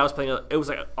felt the way I was playing it was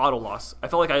like an auto loss. I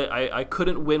felt like I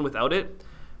couldn't win without it.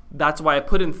 That's why I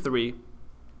put in 3.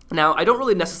 Now, I don't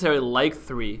really necessarily like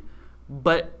 3,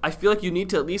 but I feel like you need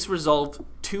to at least resolve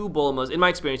 2 Bulmas. In my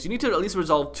experience, you need to at least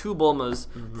resolve 2 Bulmas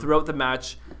throughout the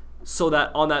match, so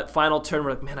that on that final turn,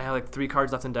 we're like, man, I have 3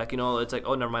 cards left in deck. It's like,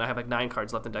 oh, never mind, I have 9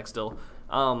 cards left in deck still.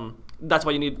 That's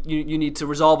why you need to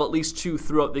resolve at least 2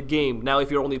 throughout the game. Now, if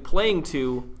you're only playing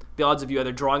 2, the odds of you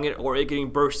either drawing it or it getting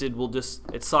bursted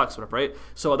it sucks, whatever, right?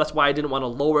 So that's why I didn't want to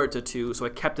lower it to 2, so I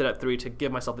kept it at 3 to give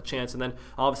myself the chance. And then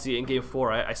obviously in game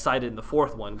 4, I sided in the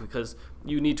 4th one, because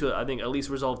you need to, I think, at least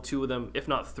resolve 2 of them, if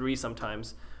not 3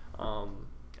 sometimes. I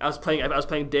was playing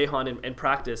Daehan in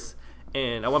practice,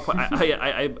 and at one point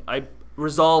I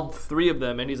resolved 3 of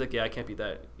them, and he's like, yeah, I can't beat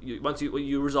that. Once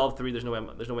you resolve 3, there's no way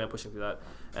I'm pushing through that.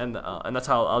 And that's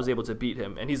how I was able to beat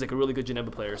him. And he's like a really good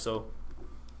Janemba player, so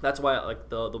that's why I like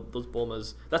those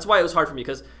Bulmas. That's why it was hard for me,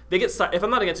 because they get if I'm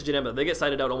not against a Janemba, they get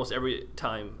sided out almost every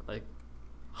time,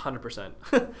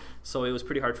 100%. So it was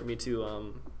pretty hard for me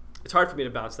to it's hard for me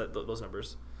to bounce those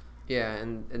numbers. Yeah,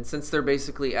 and since they're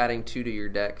basically adding 2 to your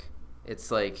deck, it's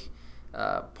like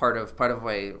part of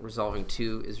why resolving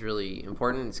 2 is really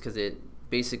important. It's because it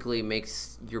basically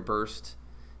makes your burst,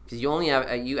 because you only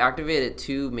have you activate it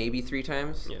 2, maybe 3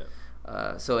 times.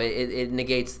 Yeah. So it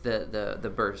negates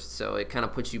the burst, so it kind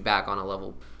of puts you back on a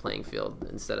level playing field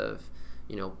instead of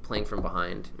playing from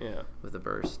behind. Yeah. With the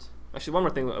burst. Actually, one more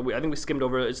thing I think we skimmed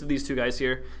over. It's these two guys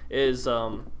here. Is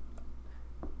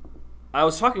I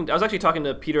was actually talking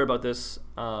to Peter about this,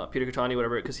 Peter Katani,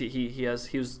 whatever, because he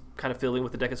was kind of fiddling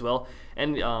with the deck as well,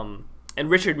 and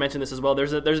Richard mentioned this as well.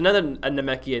 There's another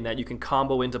Namekian in that you can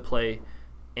combo into play,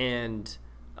 and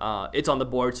it's on the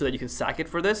board so that you can sack it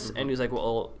for this. Mm-hmm. And he's like,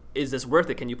 well, is this worth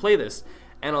it? Can you play this?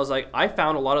 And I was like, I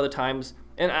found a lot of the times,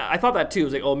 and I thought that too. I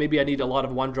was like, oh, maybe I need a lot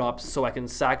of 1-drops so I can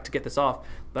sack to get this off.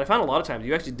 But I found a lot of times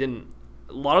you actually didn't.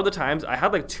 A lot of the times I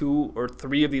had like 2 or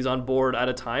 3 of these on board at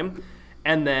a time.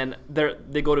 And then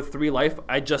they go to 3 life.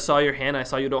 I just saw your hand. I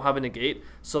saw you don't have a negate.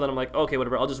 So then I'm like, okay,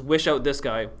 whatever. I'll just wish out this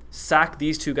guy, sack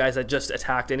these 2 guys that just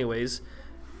attacked anyways,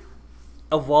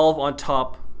 evolve on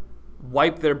top,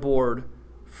 wipe their board,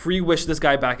 free wish this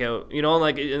guy back out. And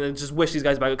then just wish these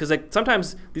guys back out. Because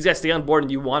sometimes these guys stay on board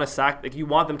and you want to sack, you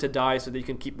want them to die so that you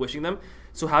can keep wishing them.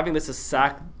 So having this to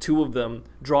sack 2 of them,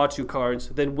 draw 2 cards,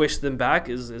 then wish them back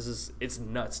it's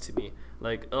nuts to me.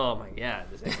 Like, oh my god,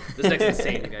 this deck's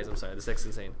insane, you guys. I'm sorry, this deck's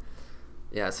insane.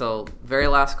 Yeah. So very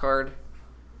last card,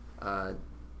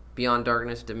 Beyond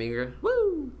Darkness, Demigra.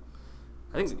 Woo!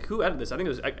 I think who added this? I think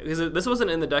this wasn't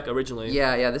in the deck originally.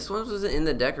 Yeah. This one wasn't in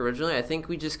the deck originally. I think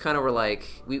we just kind of were like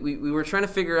we were trying to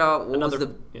figure out what was the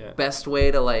best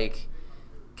way to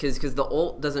because the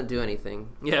ult doesn't do anything.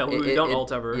 Yeah, we don't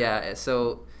ult ever. Yeah.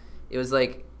 So it was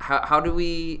like how do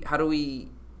we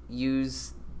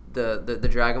use the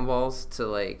Dragon Balls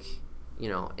to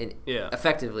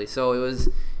effectively. So it was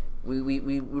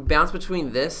we bounced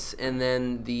between this and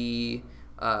then the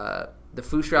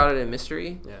Fu Shrouded in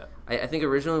Mystery. Yeah. I think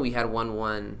originally we had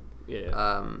 1/1.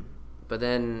 Yeah. But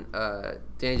then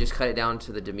Danny just cut it down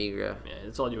to the Demigra. Yeah,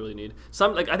 that's all you really need.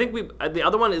 I think the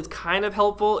other one is kind of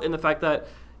helpful in the fact that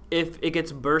if it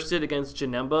gets bursted against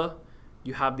Janemba,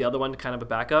 you have the other one kind of a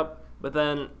backup. But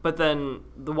then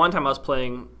the one time I was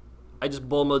playing, I just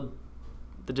Bulma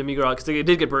the Demigra because it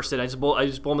did get bursted. I just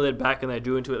Bulma it back and I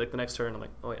drew into it the next turn. I'm like,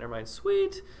 oh wait, never mind,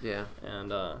 sweet. Yeah. And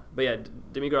but yeah,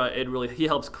 Demigra he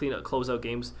helps close out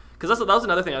games because that was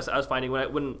another thing I was finding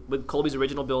when with Colby's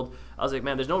original build. I was like,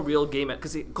 man, there's no real game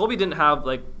because Colby didn't have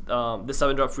the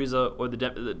 7-drop Frieza or the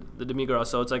Demigra,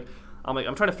 so it's like I'm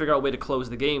trying to figure out a way to close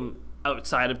the game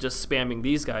outside of just spamming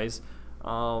these guys.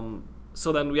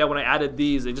 So then when I added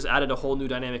these, it just added a whole new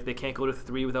dynamic. They can't go to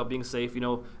 3 without being safe.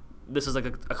 This is like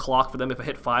a clock for them. If I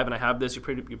hit 5 and I have this, you're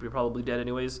probably dead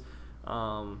anyways.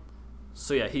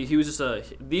 So yeah, he was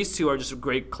just these 2 are just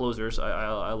great closers.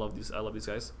 I love these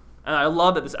guys, and I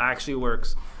love that this actually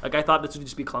works. Like I thought this would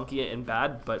just be clunky and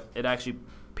bad, but it actually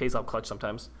pays off clutch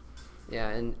sometimes. Yeah,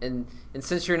 and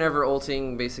since you're never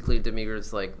ulting, basically Demigra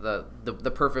is like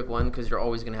the perfect one because you're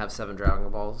always gonna have 7 Dragon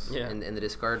Balls in the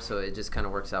discard, so it just kind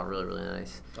of works out really, really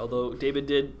nice. Although David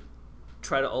did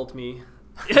try to ult me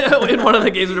in one of the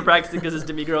games we were practicing because his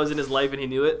Demigra was in his life and he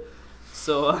knew it.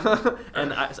 So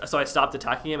I stopped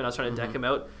attacking him and I was trying to deck him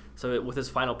out. So with his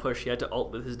final push, he had to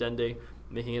ult with his Dende,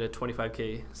 making it a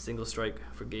 25k single strike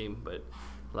for game. But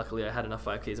luckily, I had enough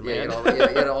 5ks in my hand.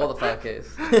 You got all the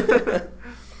 5ks.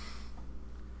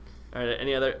 All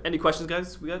right. Any questions,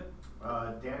 guys? We got.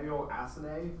 Daniel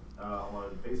Asane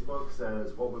on Facebook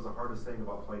says, "What was the hardest thing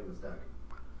about playing this deck?"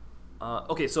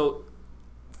 Okay, so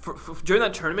for during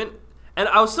that tournament, and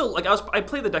I was still I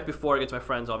played the deck before against my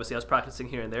friends. Obviously, I was practicing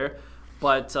here and there,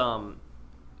 but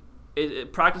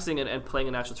practicing and playing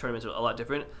in actual tournaments are a lot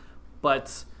different.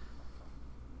 But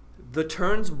the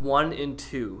turns 1 and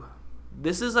 2,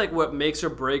 this is like what makes or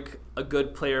break a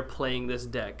good player playing this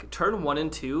deck. Turn 1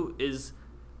 and 2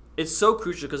 it's so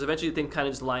crucial because eventually things kind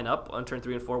of just line up on turn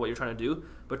 3 and 4 what you're trying to do.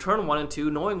 But turn 1 and 2,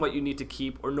 knowing what you need to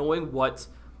keep or knowing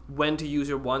when to use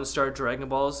your 1-star Dragon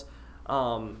Balls,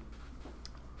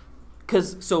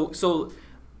 because so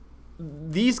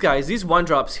these guys, these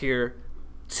 1-drops here,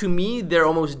 to me they're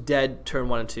almost dead turn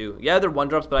 1 and 2. Yeah, they're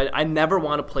 1-drops, but I never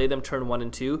want to play them turn 1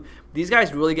 and 2. These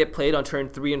guys really get played on turn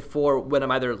 3 and 4 when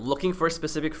I'm either looking for a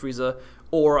specific Frieza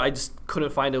or I just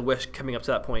couldn't find a wish coming up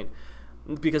to that point.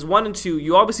 Because 1 and 2,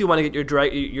 you obviously want to get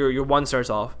your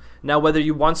 1-stars off. Now, whether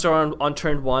you 1-star on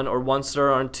turn 1 or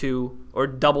 1-star on 2 or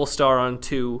double star on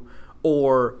 2,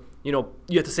 or you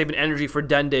have to save an energy for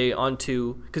Dende on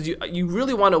 2, because you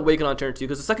really want to awaken on turn 2.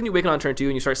 Because the second you awaken on turn 2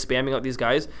 and you start spamming out these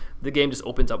guys, the game just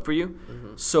opens up for you.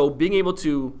 Mm-hmm. So being able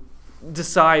to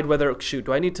decide whether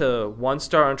do I need to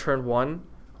 1-star on turn 1,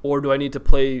 or do I need to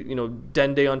play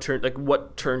Dende on turn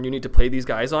what turn you need to play these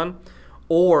guys on.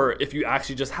 or if you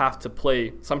actually just have to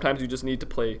play. Sometimes you just need to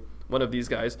play one of these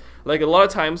guys. Like a lot of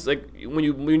times, like when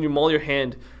you mull your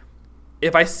hand,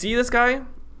 if I see this guy,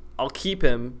 I'll keep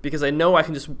him because I know I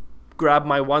can just grab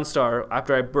my 1-star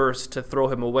after I burst to throw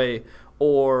him away.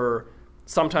 Or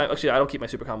sometimes, actually, I don't keep my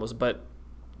super combos, but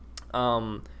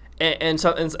and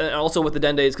also with the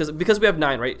Dendays, because we have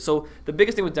 9, right? So the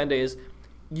biggest thing with Dende is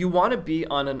you want to be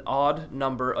on an odd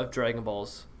number of Dragon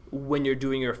Balls when you're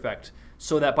doing your effect,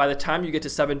 so that by the time you get to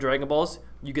 7 Dragon Balls,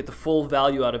 you get the full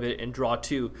value out of it and draw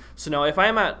 2. So now if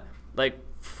I'm at like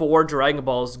 4 Dragon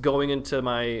Balls going into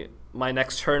my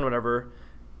next turn, whatever,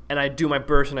 and I do my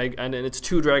burst and it's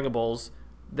 2 Dragon Balls,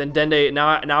 then Dende,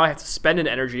 now I have to spend an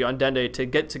energy on Dende to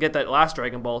get that last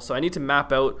Dragon Ball. So I need to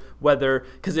map out whether,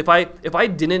 because if I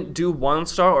didn't do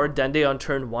 1-star or Dende on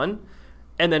turn 1,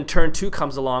 and then turn 2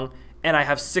 comes along and I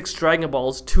have 6 Dragon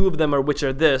Balls, 2 of them which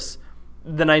are this,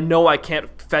 then I know I can't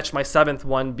fetch my 7th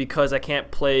one because I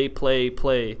can't play.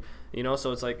 You know,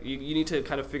 so it's like you need to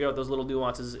kind of figure out those little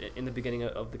nuances in the beginning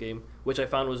of the game, which I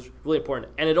found was really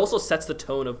important. And it also sets the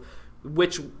tone of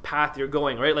which path you're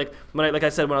going, right? Like like I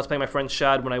said, when I was playing my friend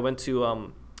Shad, when I went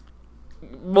to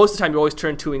most of the time you're always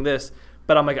turn 2ing this,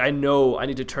 but I'm like, I know I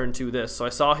need to turn 2 this. So I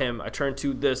saw him, I turned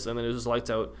 2 this, and then it was just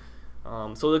lights out.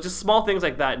 So just small things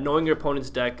like that. Knowing your opponent's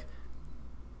deck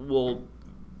will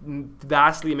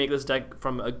vastly make this deck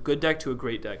from a good deck to a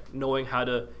great deck. Knowing how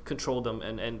to control them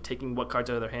and taking what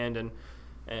cards out of their hand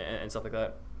and stuff like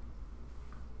that.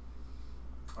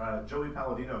 Joey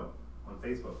Palladino on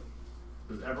Facebook.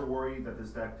 Does ever worry that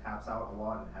this deck taps out a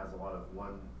lot and has a lot of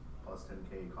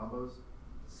 1+10k combos?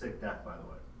 Sick deck, by the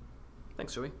way.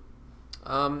 Thanks, Joey.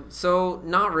 So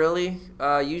not really.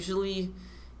 Usually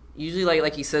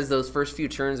like he says, those first few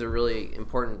turns are really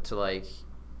important to, like,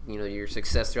 you know, your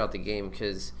success throughout the game,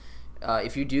 because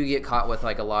if you do get caught with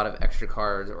like a lot of extra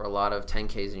cards or a lot of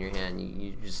 10Ks in your hand,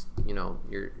 you just, you know,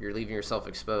 you're leaving yourself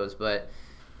exposed. But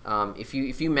if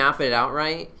you map it out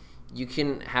right, you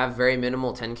can have very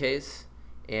minimal 10Ks,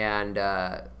 and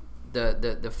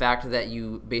the fact that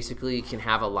you basically can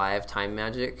have a live time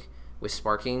magic with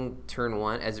sparking turn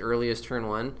 1 as early as turn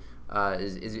 1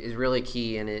 is really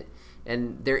key.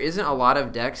 And there isn't a lot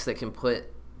of decks that can put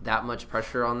that much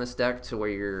pressure on this deck to where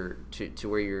you're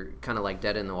where you're kind of like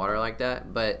dead in the water like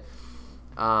that. But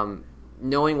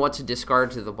knowing what to discard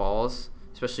to the balls,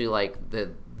 especially like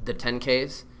the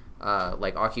 10Ks,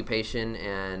 like Occupation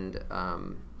and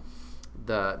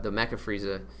the Mecha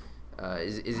Frieza,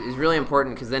 is really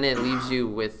important, because then it leaves you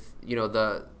with, you know,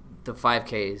 the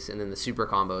 5Ks and then the super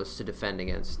combos to defend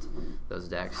against those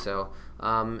decks. So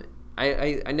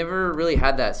I never really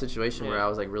had that situation where I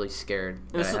was like really scared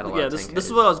that I had a lot of 10Ks. This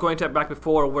is what I was going to back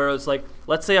before, where it's like,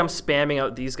 let's say I'm spamming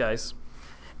out these guys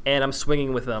and I'm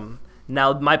swinging with them.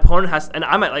 Now my opponent has, and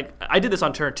I'm at, like, I did this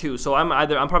on turn 2, so I'm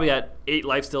probably at 8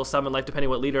 life still, 7 life, depending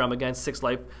what leader I'm against, 6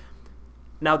 life.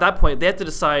 Now at that point, they have to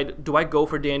decide, do I go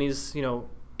for Danny's, you know,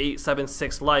 8, 7,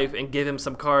 6 life and give him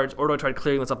some cards, or do I try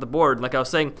clearing this off the board? Like I was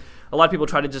saying, a lot of people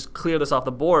try to just clear this off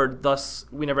the board, thus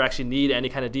we never actually need any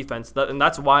kind of defense. And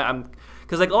that's why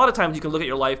because like a lot of times you can look at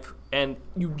your life and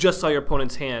you just saw your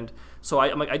opponent's hand. So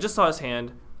I'm like, I just saw his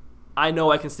hand, I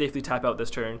know I can safely tap out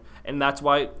this turn. And that's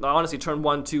why, honestly, turn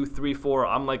 1, 2, 3, 4,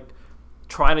 I'm like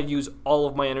trying to use all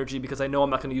of my energy, because I know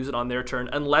I'm not going to use it on their turn,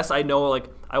 unless I know like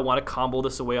I want to combo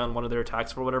this away on one of their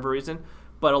attacks for whatever reason.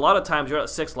 But a lot of times you're at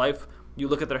 6 life, you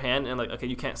look at their hand and like, okay,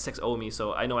 you can't 6-0 me,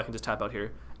 so I know I can just tap out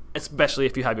here. Especially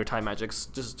if you have your time magics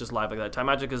just live like that. Time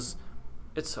magic is,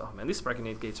 it's, oh man, these sparking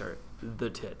gates are the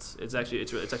tits. It's actually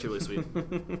really sweet.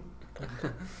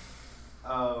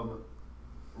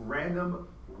 Random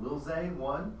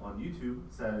Lilze1 on YouTube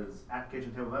says, at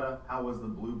Kitchen Table Meta, how was the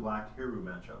blue-black Hiru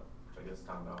matchup? Which I guess is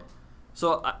talking about.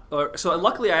 So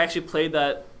luckily I actually played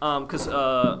that because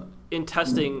in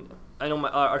testing, I know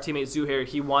our teammate Zuhair,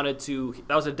 he wanted to,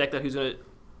 that was a deck that he was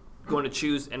going to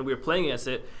choose, and we were playing against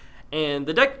it. And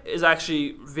the deck is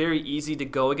actually very easy to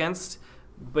go against,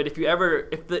 but if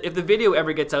the video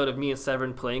ever gets out of me and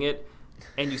Severin playing it,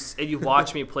 and you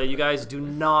watch me play, you guys do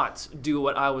not do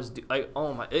what I was doing. Like,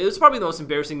 oh my, it was probably the most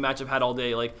embarrassing match I've had all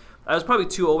day. Like, I was probably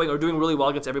 2-0ing or doing really well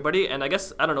against everybody, and I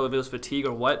guess, I don't know if it was fatigue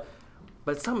or what,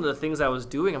 but some of the things I was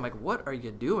doing, I'm like, what are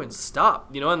you doing?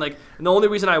 Stop, you know? And the only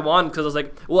reason I won, because I was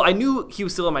like, well, I knew he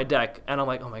was still in my deck, and I'm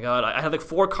like, oh my god, I had like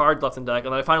 4 cards left in deck,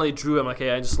 and then I finally drew him. Like,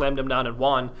 okay, I just slammed him down and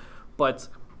won. But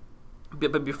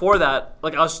before that,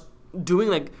 like, I was doing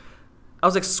like, I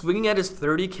was like swinging at his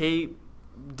 30k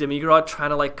Demigod, trying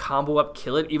to like combo up,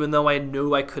 kill it, even though I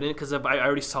knew I couldn't because I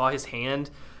already saw his hand,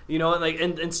 you know, and like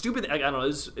and stupid. Like, I don't know.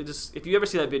 It just, if you ever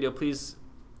see that video, please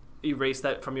erase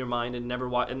that from your mind and never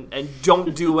watch and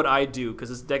don't do what I do, because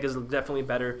this deck is definitely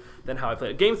better than how I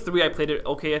played it. Game 3 I played it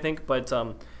okay, I think, but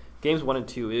games 1 and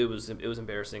 2 it was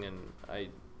embarrassing, and I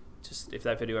just, if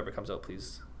that video ever comes out,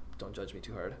 please don't judge me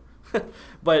too hard.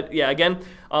 But yeah, again,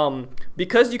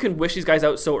 because you can wish these guys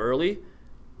out so early,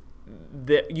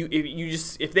 that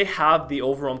if they have the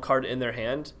overwhelm card in their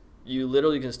hand, you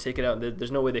literally can just take it out, and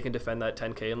there's no way they can defend that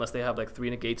 10k unless they have like 3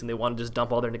 negates and they want to just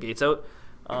dump all their negates out.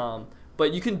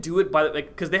 But you can do it by, like,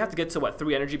 because they have to get to what,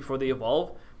 3 energy before they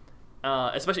evolve.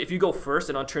 Especially if you go first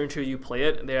and on turn 2 you play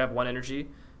it and they have 1 energy.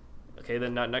 Okay,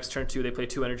 then next turn 2 they play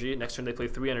 2 energy. Next turn they play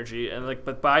 3 energy, and like,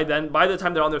 but by the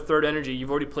time they're on their 3rd energy,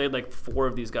 you've already played like 4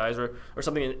 of these guys or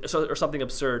something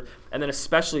absurd. And then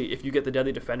especially if you get the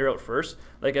Deadly Defender out first,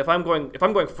 like if I'm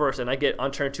going first and I get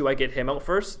on turn 2 I get him out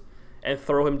first and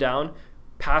throw him down,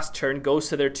 past turn goes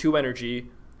to their 2 energy.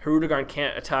 Hirudegarn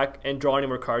can't attack and draw any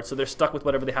more cards, so they're stuck with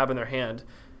whatever they have in their hand,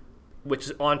 which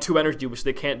is on 2 energy, which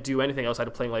they can't do anything outside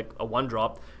of playing like a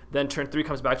 1-drop. Then turn 3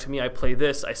 comes back to me, I play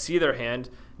this, I see their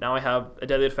hand, now I have a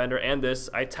Deadly Defender and this,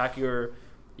 I attack your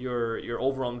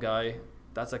overwhelm guy.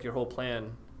 That's like your whole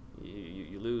plan.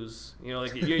 You lose. You know,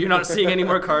 like you're not seeing any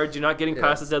more cards, you're not getting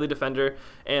past this Deadly Defender,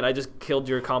 and I just killed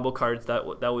your combo cards. That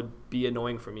would be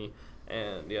annoying for me.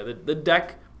 And yeah, the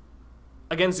deck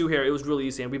against Zuhair, it was really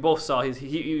easy, and we both saw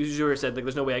Zuhair said like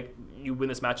there's no way you win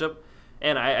this matchup,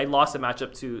 and I lost the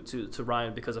matchup to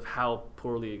Ryan because of how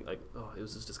poorly, like, it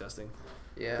was just disgusting.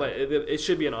 Yeah. But it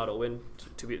should be an auto win.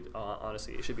 To be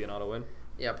honestly, it should be an auto win.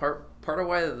 Yeah, part of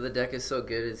why the deck is so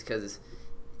good is because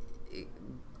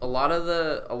a lot of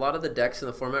the decks in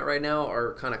the format right now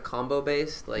are kind of combo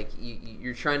based. Like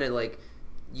you're trying to like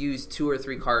use 2 or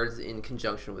 3 cards in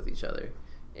conjunction with each other,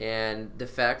 and the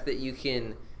fact that you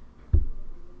can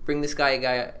bring this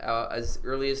guy out as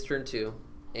early as turn 2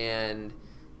 and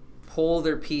pull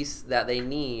their piece that they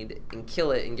need and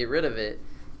kill it and get rid of it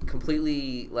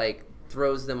completely like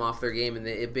throws them off their game, and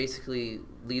it basically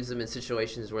leaves them in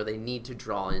situations where they need to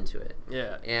draw into it.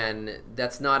 Yeah. And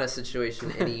that's not a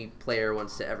situation any player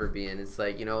wants to ever be in. It's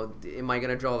like, you know, am I going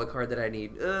to draw the card that I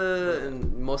need?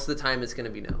 And most of the time it's going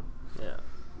to be no. Yeah.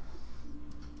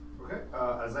 Okay.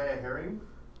 Isaiah Herring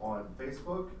on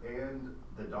Facebook and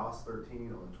the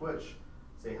DOS13 on Twitch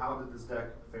say, how did this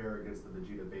deck fare against the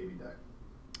Vegeta Baby deck?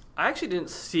 I actually didn't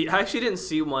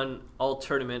see one all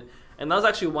tournament, and that was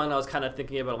actually one I was kind of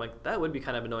thinking about. I'm like, that would be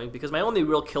kind of annoying, because my only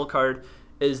real kill card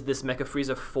is this Mecha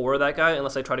Frieza for that guy,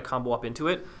 unless I try to combo up into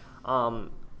it. So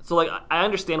like, I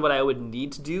understand what I would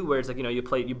need to do, where it's like, you know, you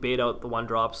bait out the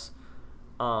 1-drops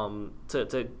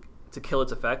to kill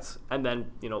its effects, and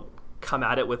then, you know, come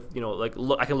at it with, you know, like,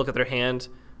 I can look at their hand,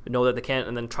 know that they can't,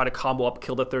 and then try to combo up,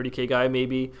 kill the 30k guy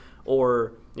maybe,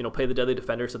 or, you know, play the Deadly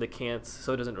Defender so they can't,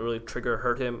 so it doesn't really trigger or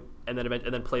hurt him, and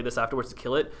then play this afterwards to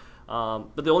kill it.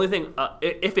 But the only thing,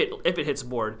 if it hits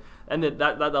board, and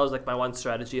that was like my one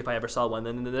strategy if I ever saw one.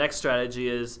 Then the next strategy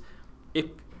is if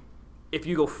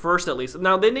you go first at least.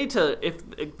 Now they need to,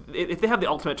 if they have the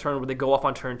ultimate turn where they go off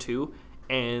on turn 2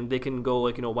 and they can go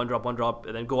like, you know, 1-drop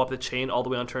and then go up the chain all the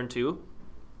way on turn 2.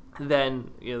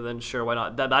 Then, you know, then sure, why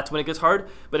not? That's when it gets hard.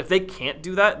 But if they can't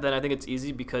do that, then I think it's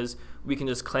easy, because we can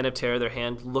just Clan of Terror their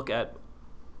hand, look at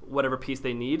whatever piece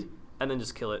they need, and then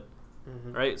just kill it.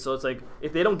 Mm-hmm. Right? So it's like,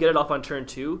 if they don't get it off on turn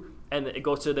 2, and it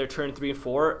goes to their turn 3 and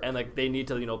 4, and like they need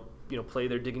to, you know, play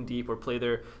their Digging Deep or play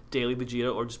their Daily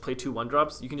Vegeta or just play 2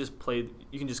 1-drops, you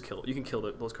can kill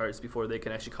those cards before they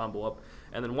can actually combo up.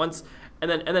 And then once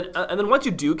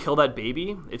you do kill that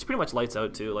baby, it's pretty much lights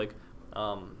out too. Like,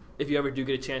 if you ever do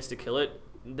get a chance to kill it,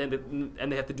 then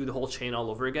they have to do the whole chain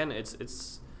all over again.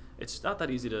 It's not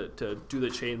that easy to do the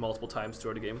chain multiple times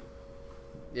throughout a game.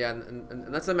 Yeah,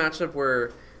 and that's a matchup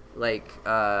where like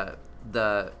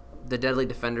the Deadly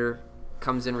Defender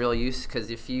comes in real use,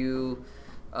 because if you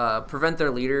prevent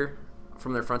their leader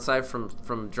from their front side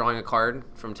from drawing a card,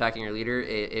 from attacking your leader,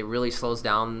 it really slows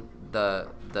down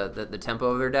the tempo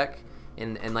of their deck.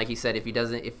 And like he said, if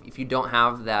you don't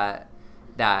have that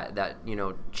you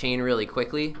know, chain really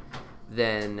quickly,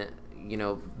 then, you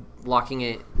know, locking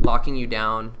you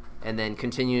down and then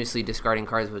continuously discarding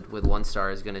cards with 1-star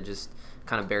is going to just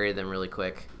kind of bury them really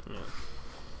quick. Yeah.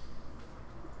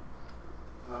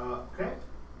 Okay.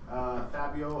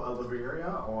 Fabio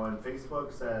Oliveira on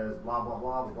Facebook says, blah, blah,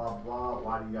 blah, blah, blah.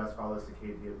 Why do you guys call this a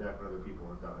KTM deck when other people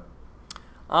have done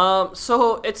it?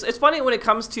 So it's funny when it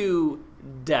comes to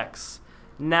decks.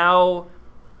 Now,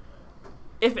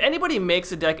 if anybody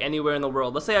makes a deck anywhere in the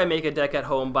world, let's say I make a deck at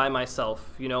home by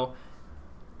myself, you know,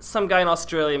 some guy in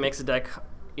Australia makes a deck,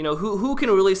 you know, who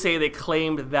can really say they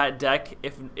claimed that deck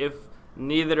if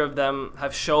neither of them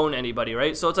have shown anybody,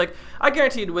 right? So it's like, I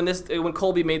guaranteed when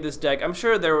Colby made this deck, I'm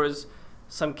sure there was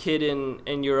some kid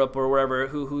in Europe or wherever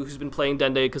who's been playing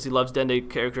Dende because he loves Dende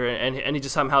character, and he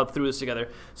just somehow threw this together.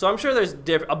 So I'm sure there's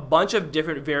a bunch of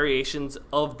different variations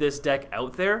of this deck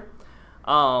out there.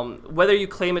 Whether you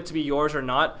claim it to be yours or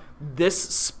not, this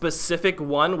specific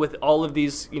one with all of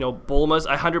these, Bulmas,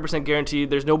 I 100% guarantee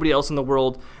there's nobody else in the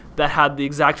world that had the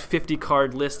exact 50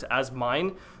 card list as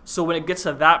mine. So when it gets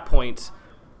to that point,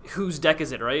 whose deck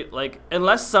is it, right? Like,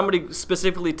 unless somebody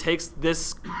specifically takes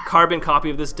this carbon copy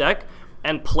of this deck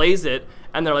and plays it,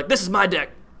 and they're like, this is my deck,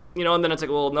 and then it's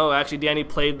like, well, no, actually, Danny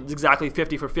played exactly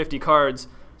 50 for 50 cards,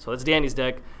 so that's Danny's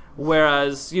deck.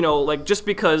 Whereas, like, just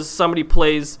because somebody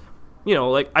plays,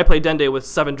 like, I play Dende with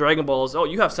 7 Dragon Balls, oh,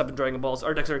 you have 7 Dragon Balls,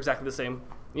 our decks are exactly the same,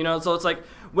 so it's like,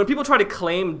 when people try to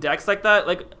claim decks like that,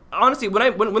 like, honestly,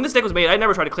 when this deck was made, I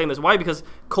never tried to claim this. Why? Because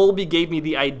Colby gave me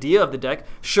the idea of the deck.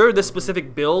 Sure, this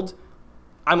specific build,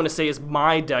 I'm going to say is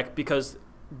my deck because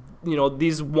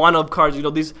these one-of cards,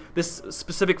 this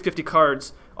specific 50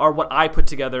 cards are what I put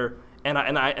together and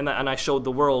I showed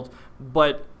the world.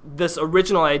 But this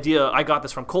original idea, I got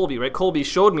this from Colby, right? Colby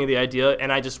showed me the idea,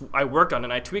 and I worked on it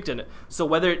and I tweaked it. So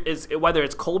whether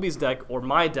it's Colby's deck or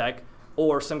my deck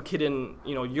or some kid in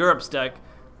Europe's deck,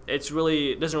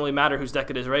 it doesn't really matter whose deck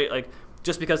it is, right? Like,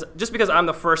 just because I'm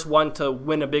the first one to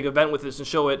win a big event with this and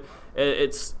show it,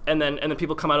 and then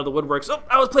people come out of the woodworks. Oh,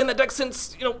 I was playing that deck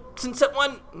since set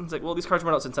 1. And it's like, well, these cards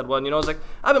weren't out since set 1. It's like,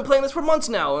 I've been playing this for months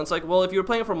now. And it's like, well, if you were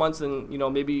playing for months, then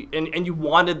maybe and you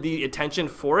wanted the attention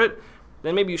for it,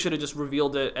 then maybe you should have just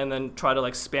revealed it and then try to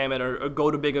like spam it or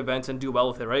go to big events and do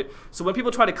well with it, right? So when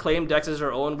people try to claim decks as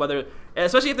their own,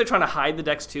 especially if they're trying to hide the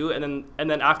decks too, and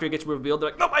then after it gets revealed, they're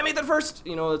like, nope, I made that first.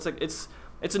 It's like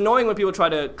it's annoying when people try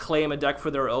to claim a deck for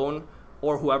their own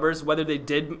or whoever's, whether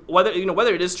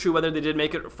it is true, whether they did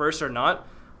make it first or not.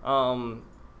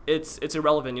 It's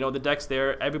irrelevant. The deck's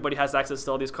there. Everybody has access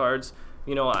to all these cards.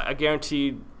 I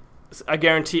guarantee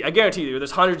you,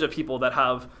 there's hundreds of people that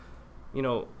have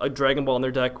a Dragon Ball in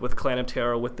their deck with Clan of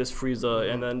Terra with this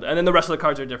Frieza, and then the rest of the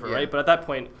cards are different, right? But at that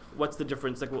point, what's the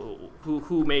difference? Like,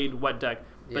 who made what deck?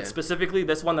 Yeah. But specifically,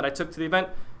 this one that I took to the event,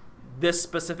 this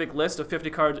specific list of 50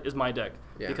 cards is my deck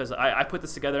because I put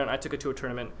this together and I took it to a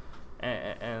tournament,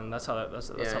 and that's how that goes.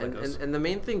 And the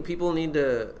main thing people need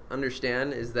to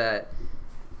understand is that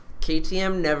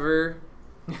KTM never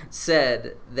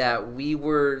said that we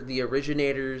were the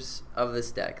originators of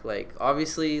this deck. Like,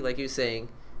 obviously, like you were saying,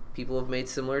 people have made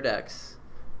similar decks.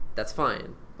 That's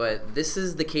fine. But this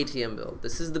is the KTM build.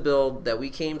 This is the build that we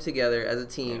came together as a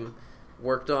team,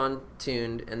 worked on,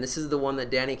 tuned, and this is the one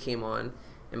that Danny came on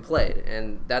and played.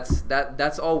 And that's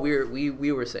all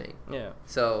we were saying. Yeah.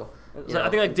 So I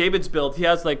think like David's build, he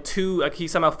has like 2, like he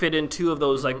somehow fit in 2 of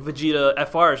those like Vegeta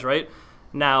FRs, right?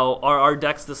 Now, are our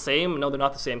decks the same? No, they're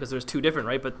not the same because there's 2 different,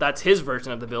 right? But that's his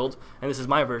version of the build, and this is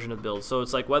my version of the build. So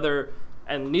it's like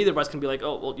and neither of us can be like,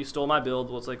 oh, well, you stole my build.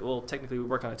 Well, it's like, well, technically we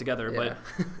work on it together,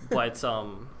 but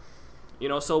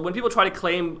so when people try to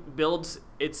claim builds,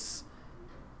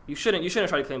 you shouldn't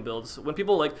try to claim builds. When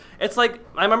people like, it's like,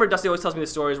 I remember Dusty always tells me the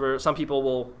stories where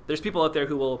there's people out there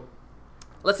who will,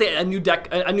 let's say a new deck,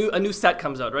 a new set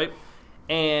comes out, right?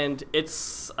 And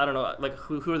it's, I don't know, like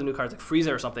who are the new cards, like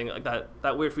Frieza or something like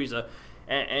that weird Frieza,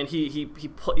 and he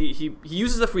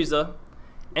uses the Frieza,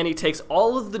 and he takes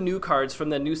all of the new cards from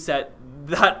the new set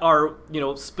that are,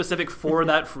 specific for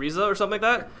that Frieza or something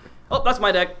like that. Oh, that's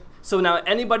my deck. So now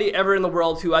anybody ever in the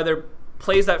world who either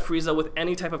plays that Frieza with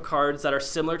any type of cards that are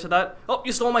similar to that, oh,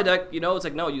 you stole my deck. It's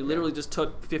like, no, you literally just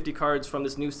took 50 cards from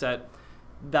this new set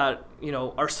that,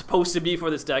 are supposed to be for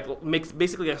this deck, makes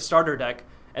basically a starter deck,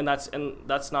 and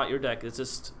that's not your deck. It's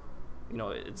just,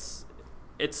 it's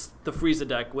the Frieza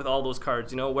deck with all those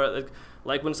cards, where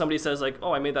like when somebody says like,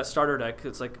 oh, I made that starter deck,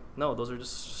 it's like, no, those are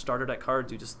just starter deck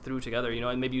cards you just threw together,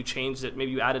 and maybe you changed it,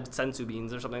 maybe you added sensu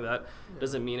beans or something like that.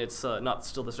 Doesn't mean it's not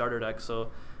still the starter deck. So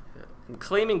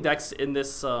claiming decks in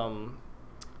this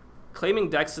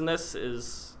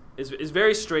is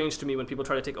very strange to me when people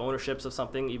try to take ownerships of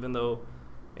something, even though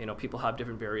people have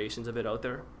different variations of it out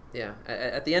there. Yeah,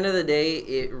 at the end of the day,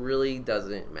 it really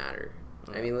doesn't matter.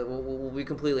 I mean, we'll be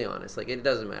completely honest. Like, it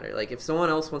doesn't matter. Like, if someone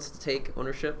else wants to take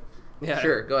ownership,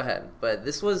 sure, go ahead. But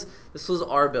this was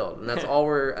our build, and that's all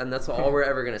we're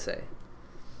ever gonna say.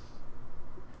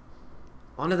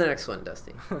 On to the next one,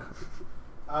 Dusty.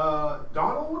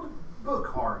 Donald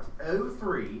Bookhart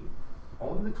 03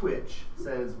 on the Twitch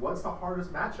says, "What's the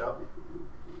hardest matchup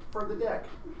for the deck?"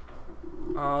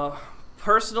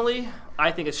 Personally,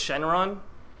 I think it's Shenron,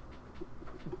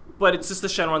 but it's just the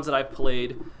Shenrons that I've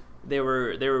played. they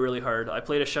were really hard. I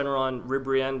played a Shenron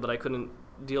Ribrienne that I couldn't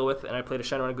deal with, and I played a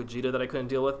Shenron Gogeta that I couldn't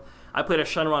deal with. I played a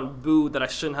Shenron Boo that I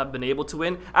shouldn't have been able to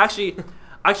win. Actually,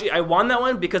 I won that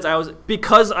one because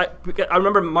I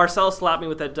remember Marcel slapped me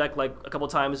with that deck like a couple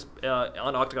times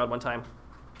on Octagon one time,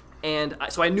 and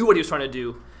so I knew what he was trying to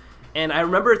do. And I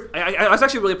remember I was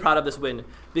actually really proud of this win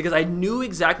because I knew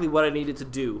exactly what I needed to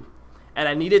do, and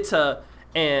I needed to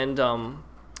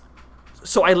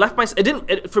so I left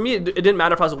for me it didn't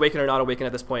matter if I was awakened or not awakened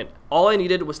at this point. All I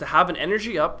needed was to have an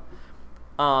energy up,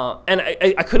 and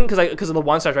I couldn't because of the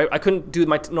 1-stars, right? I couldn't do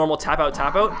my normal tap out.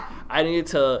 I needed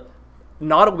to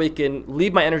not awaken,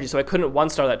 leave my energy, so I couldn't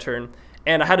 1-star that turn.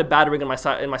 And I had a battering in my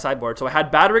sideboard, so I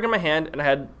had battering in my hand, and I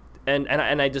had and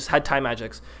I just had time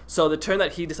magics. So the turn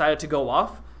that he decided to go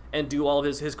off and do all of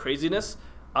his craziness,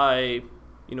 I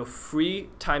free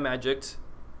time magicked,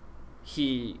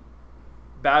 he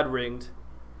bad ringed,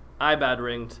 I bad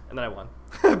ringed, and then I won.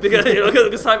 because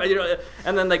time,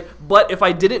 and then but if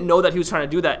I didn't know that he was trying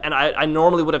to do that, and I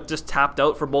normally would have just tapped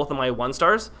out for both of my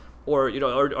 1-stars, or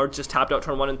just tapped out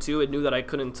turn 1 and 2 and knew that I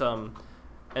couldn't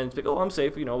and it's like, oh, I'm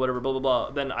safe, whatever, blah blah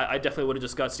blah. Then I definitely would have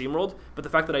just got steamrolled. But the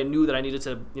fact that I knew that I needed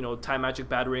to time magic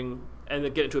battering and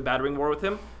then get into a battering war with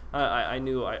him, I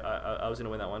knew I was gonna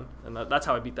win that one, and that's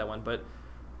how I beat that one. But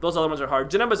those other ones are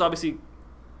hard. Janemba is obviously,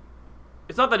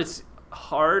 it's not that it's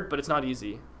hard, but it's not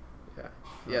easy.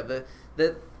 Yeah.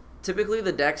 The typically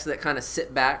the decks that kind of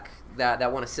sit back, that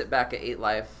want to sit back at 8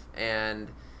 life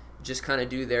and just kind of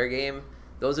do their game,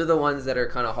 those are the ones that are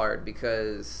kind of hard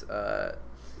because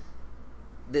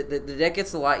the deck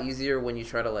gets a lot easier when you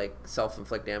try to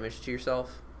self-inflict damage to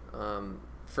yourself.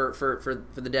 For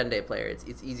the Dende player,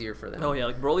 it's easier for them. Oh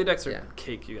yeah, Broly decks are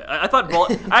cake. I thought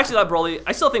Broly. I actually thought Broly.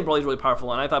 I still think Broly's really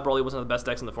powerful, and I thought Broly was one of the best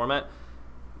decks in the format.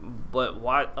 But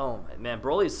what? Oh man,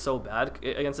 Broly is so bad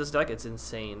against this deck. It's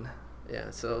insane. Yeah.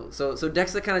 So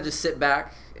decks that kind of just sit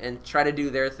back and try to do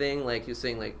their thing, like you're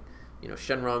saying,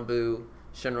 Shenron Boo,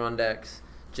 Shenron decks,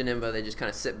 Janemba, they just kind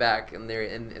of sit back and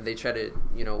they try to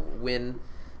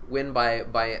win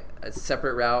by a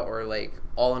separate route or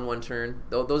all in one turn.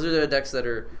 Those are the decks that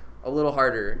are a little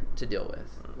harder to deal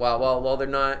with. While they're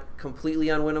not completely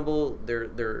unwinnable,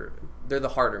 they're the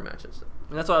harder matches.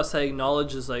 And that's why I was saying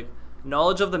knowledge is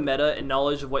knowledge of the meta and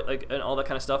knowledge of what and all that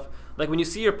kind of stuff. When you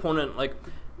see your opponent,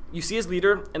 you see his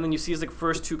leader and then you see his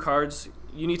first 2 cards,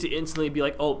 you need to instantly be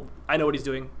like, oh, I know what he's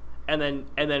doing, and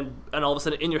all of a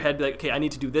sudden in your head be like, okay, I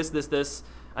need to do this.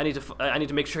 I need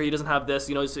to make sure he doesn't have this.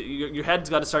 So your head's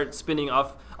got to start spinning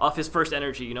off his first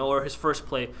energy, or his first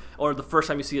play, or the first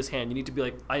time you see his hand. You need to be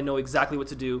like, I know exactly what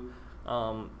to do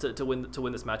to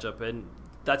win this matchup, and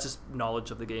that's just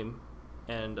knowledge of the game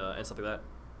and stuff like that.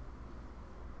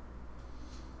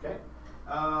 Okay,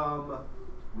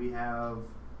 we have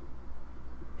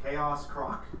Chaos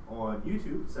Croc on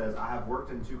YouTube says, I have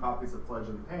worked in 2 copies of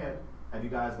Fledgling Pan. Have you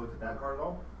guys looked at that card at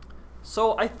all?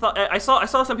 So I saw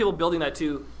some people building that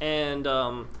too, and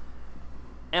I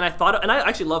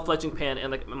actually love Fledgling Pan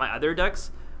and my other decks,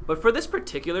 but for this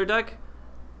particular deck,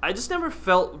 I just never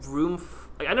felt room.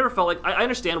 I never felt I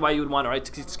understand why you would want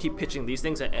to to keep pitching these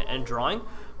things and drawing,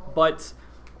 but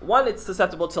one, it's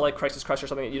susceptible to Crisis Crush or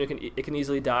something. It can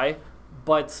easily die,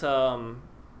 but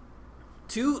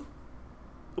 2.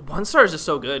 1-star is just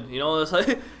so good,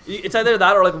 it's either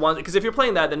that or 1, because if you're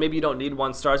playing that, then maybe you don't need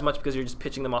 1-star as much because you're just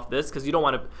pitching them off this, because you don't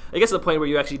want to. It gets to the point where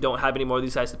you actually don't have any more of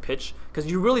these guys to pitch, because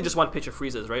you really just want to pitch your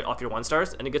freezes right off your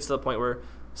 1-stars, and it gets to the point where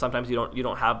sometimes you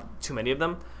don't have too many of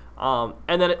them,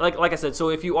 and then like I said, so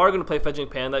if you are going to play Fledgling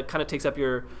Pan, that kind of takes up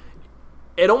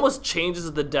it almost changes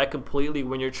the deck completely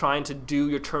when you're trying to do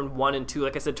your turn 1 and 2.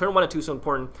 Like I said, turn 1 and 2 is so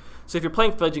important. So if you're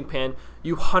playing Fledgling Pan,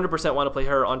 you 100% want to play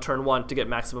her on turn 1 to get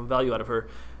maximum value out of her.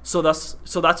 So that's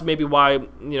maybe why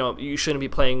you shouldn't be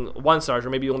playing 1-stars, or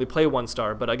maybe you only play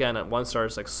 1-star. But again, at 1-star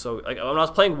is so. When I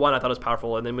was playing 1, I thought it was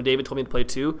powerful, and then when David told me to play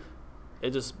 2, it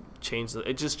just changed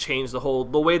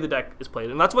the way the deck is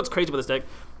played. And that's what's crazy about this deck,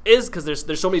 is because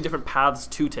there's so many different paths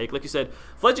to take. Like you said,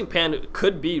 Fledgling Pan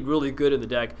could be really good in the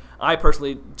deck. I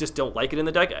personally just don't like it in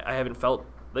the deck. I haven't felt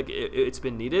like it's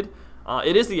been needed.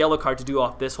 It is the yellow card to do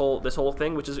off this whole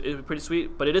thing, which is pretty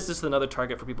sweet. But it is just another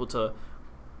target for people to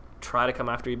try to come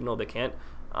after, even though they can't.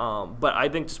 But I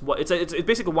think just it's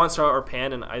basically 1-star or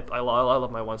Pan, and I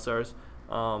love my 1-stars.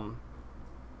 And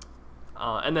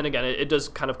then again, it does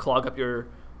kind of clog up your,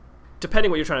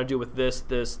 depending what you're trying to do with this,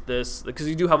 because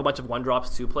you do have a bunch of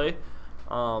 1-drops to play.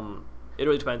 It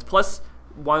really depends. Plus,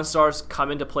 1-stars come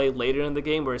into play later in the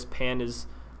game, whereas Pan is,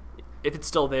 if it's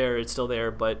still there, it's still there.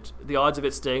 But the odds of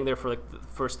it staying there for the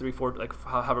first 3-4,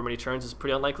 however many turns, is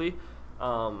pretty unlikely.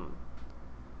 And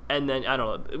And then, I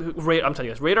don't know, I'm telling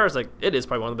you guys, Radar is it is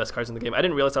probably one of the best cards in the game. I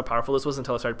didn't realize how powerful this was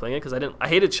until I started playing it, because I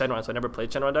hated Shenron, so I never played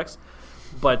Shenron decks.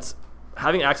 But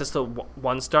having access to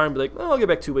 1-star and be like, oh, I'll get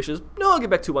back 2 wishes. No, I'll get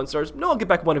back 2 1-stars. No, I'll get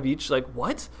back 1 of each. Like,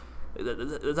 what?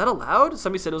 Is that allowed?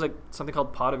 Somebody said it was something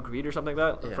called Pot of Greed or something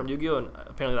like that from Yu-Gi-Oh! And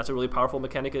apparently that's a really powerful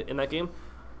mechanic in that game.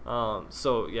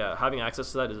 So, yeah, having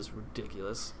access to that is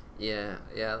ridiculous. Yeah.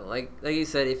 Like you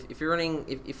said, if you're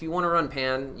running, if you want to run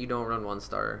Pan, you don't run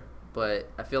 1-star. But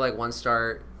I feel like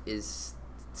 1-star is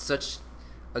such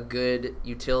a good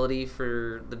utility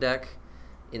for the deck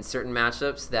in certain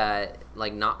matchups that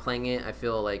not playing it, I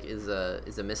feel like is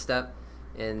a misstep.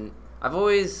 And I've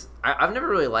never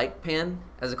really liked Pan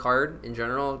as a card in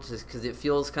general, just because it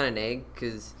feels kind of neg.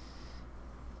 Because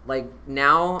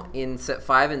now in set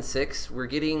 5 and 6, we're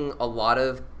getting a lot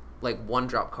of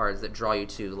 1-drop cards that draw you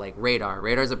to Radar.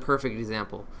 Radar is a perfect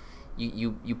example.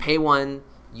 You pay 1,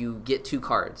 you get 2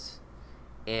 cards.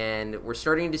 And we're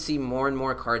starting to see more and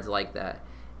more cards like that.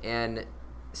 And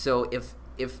so if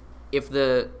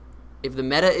the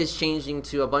meta is changing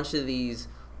to a bunch of these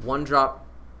 1-drop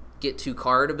get 2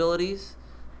 card abilities,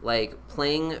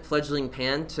 playing Fledgling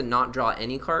Pan to not draw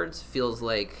any cards feels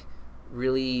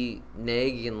really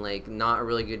neg and not a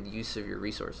really good use of your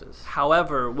resources.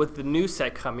 However, with the new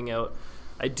set coming out,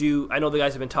 I know the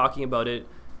guys have been talking about it.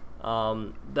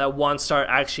 That 1-star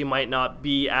actually might not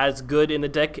be as good in the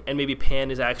deck, and maybe Pan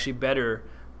is actually better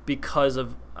because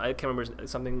of, I can't remember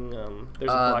something.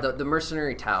 There's the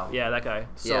Mercenary Tau. Yeah, that guy.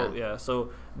 So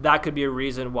so that could be a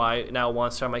reason why now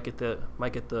 1-star might get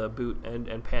the boot,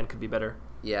 and Pan could be better.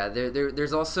 Yeah,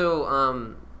 there's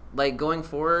also going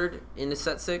forward into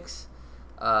set 6,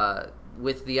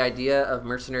 with the idea of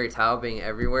Mercenary Tau being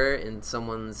everywhere in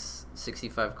someone's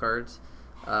 65 cards.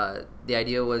 The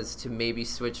idea was to maybe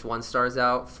switch 1-stars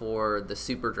out for the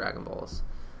Super Dragon Balls,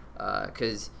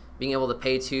 because being able to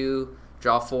pay 2,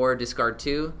 draw 4, discard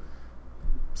 2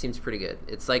 seems pretty good.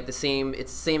 It's the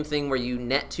same thing where you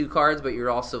net 2 cards, but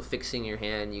you're also fixing your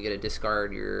hand. You get to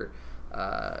discard your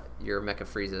Mecha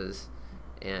Freezes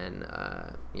and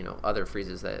other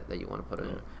freezes that you want to put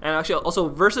in. And actually, also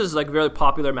versus very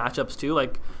popular matchups too,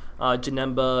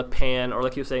 Janemba, Pan, or you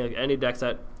were saying any decks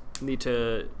that need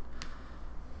to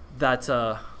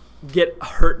get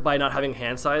hurt by not having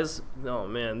hand size. Oh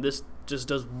man, this just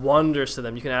does wonders to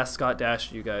them. You can ask Scott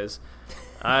Dash, you guys.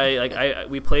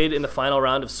 We played in the final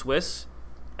round of Swiss,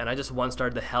 and I just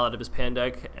 1-starred the hell out of his Pan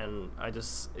deck, and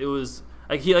it was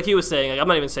he was saying, I'm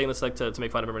not even saying this to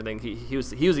make fun of him or anything. He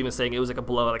was even saying it was a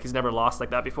blowout, he's never lost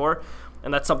like that before,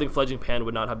 and that's something Fledgling Pan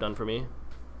would not have done for me.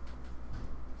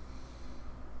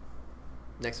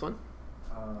 Next one.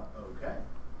 Okay.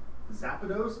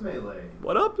 Zapdos Melee.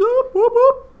 What up? Whoop, whoop,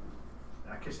 whoop.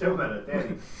 Still meta,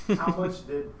 Danny. How much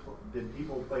did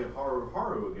people play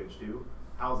Haru against you?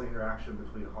 How's the interaction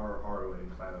between Haru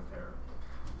and Clan of Terror?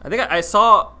 I think I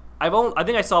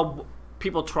saw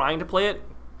people trying to play it,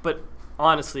 but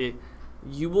honestly,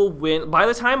 you will win by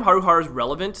the time Haru is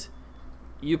relevant.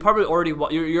 You probably already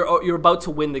you're about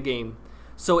to win the game.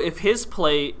 So if his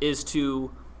play is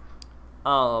to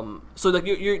you're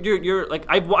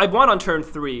I've won on turn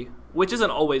 3, which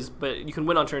isn't always, but you can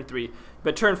win on turn 3.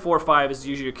 But turn 4, 5 is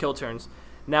usually your kill turns.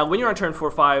 Now, when you're on turn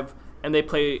 4, 5, and they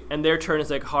play, and their turn is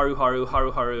Haru, or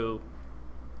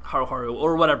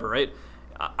whatever, right?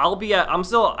 I'm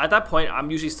still at that point.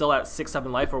 I'm usually still at 6,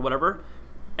 7 life or whatever,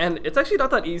 and it's actually not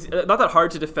that easy, not that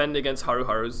hard to defend against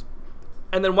Haru's.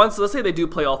 And then once, let's say they do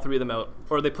play all 3 of them out,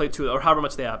 or they play 2, or however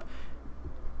much they have,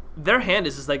 their hand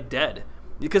is just dead.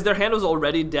 Because their hand was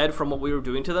already dead from what we were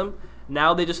doing to them.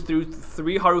 Now they just threw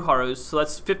 3 Harus, so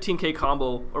that's 15k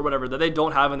combo or whatever that they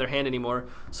don't have in their hand anymore.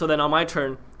 So then on my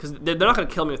turn, because they're not going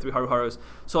to kill me with 3 Harus,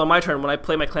 so on my turn, when I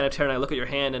play my Clan of Terror and I look at your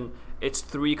hand and it's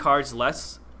 3 cards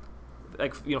less,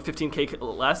 15k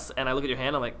less, and I look at your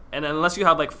hand, I'm like, and unless you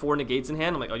have 4 negates in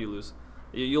hand, I'm like, oh, you lose.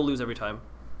 You'll lose every time.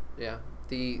 Yeah.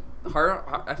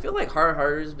 I feel like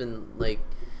Haru's been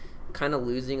kind of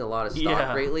losing a lot of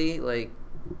stock lately.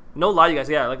 No lie, you guys.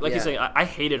 Yeah, he's saying, I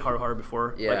hated Haru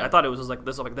before. Yeah. I thought it was just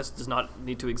this does not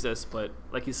need to exist. But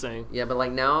like he's saying, yeah.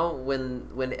 But now,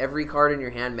 when every card in your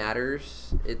hand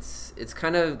matters, it's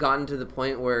kind of gotten to the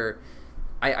point where,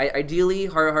 ideally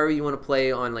Haru you want to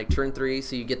play on turn 3,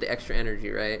 so you get the extra energy,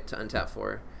 right, to untap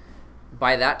 4.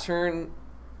 By that turn,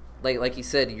 like you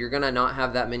said, you're gonna not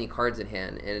have that many cards in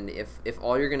hand, and if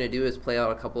all you're gonna do is play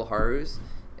out a couple of Harus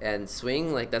and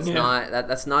swing, that's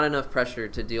not enough pressure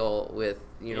to deal with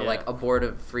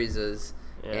abortive freezes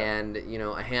and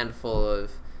a handful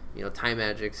of time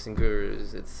magics and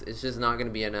gurus. It's just not going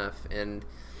to be enough. And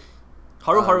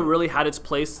Haru really had its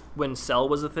place when Cell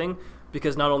was a thing,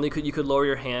 because not only could you lower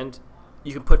your hand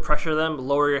you can put pressure on them,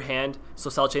 lower your hand, so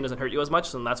Cell Chain doesn't hurt you as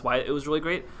much, and that's why it was really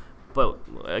great. But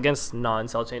against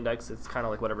non-Cell Chain decks, it's kind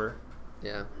of like whatever.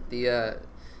 Yeah. The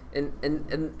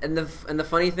the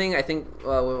funny thing, I think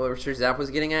what Richard Zapp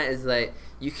was getting at is that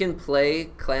you can play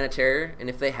Clan of Terror, and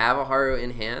if they have a Haru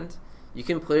in hand, you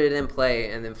can put it in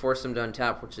play and then force them to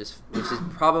untap, which is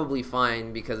probably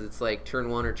fine because it's like turn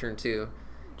 1 or turn 2,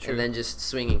 and then just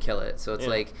swing and kill it. So it's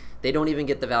like they don't even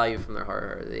get the value from their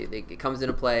Haru. It comes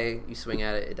into play, you swing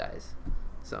at it, it dies.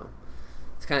 So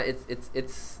it's kind of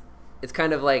it's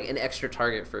kind of like an extra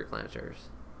target for Clan of Terrors.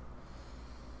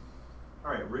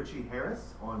 All right, Richie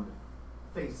Harris on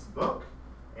Facebook,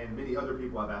 and many other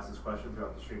people have asked this question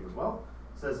throughout the stream as well,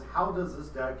 says, how does this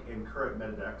deck and current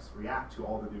meta decks react to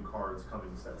all the new cards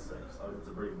coming to set 6? It's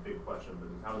a very big question, but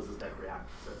how does this deck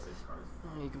react to set 6 cards?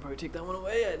 You can probably take that one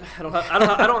away.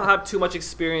 I don't have too much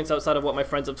experience outside of what my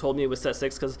friends have told me with set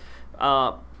 6, because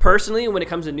personally, when it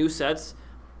comes to new sets,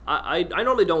 I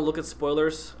normally don't look at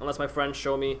spoilers unless my friends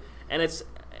show me, and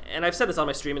I've said this on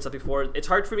my stream and stuff before. It's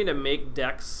hard for me to make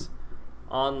decks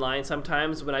online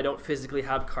sometimes when I don't physically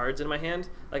have cards in my hand.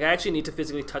 Like, I actually need to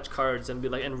physically touch cards and be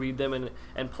like and read them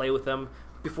and play with them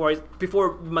before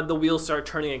the wheels start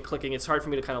turning and clicking. It's hard for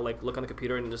me to kind of like look on the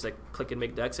computer and just like click and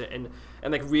make decks and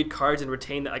like read cards and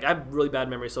retain that. Like, I have really bad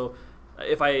memory, so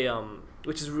if I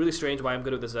which is really strange why I'm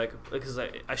good with this deck, because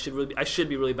I should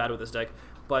be really bad with this deck,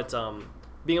 but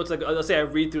being able to, like, let's say I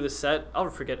read through the set, I'll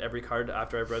forget every card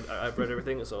after I've read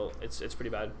everything, so it's pretty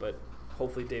bad. But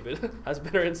hopefully David has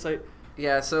better insight.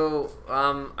 Yeah, so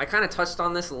I kind of touched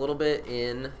on this a little bit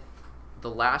in the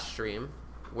last stream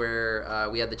where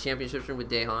we had the championship stream with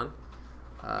Dahan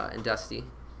and Dusty,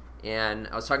 and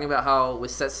I was talking about how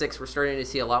with set 6 we're starting to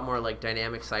see a lot more like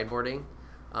dynamic sideboarding.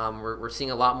 We're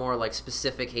seeing a lot more like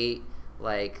specific hate,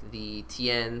 like the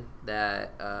TN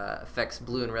that affects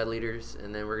blue and red leaders,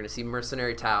 and then we're going to see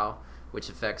Mercenary Tau, which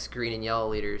affects green and yellow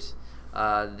leaders.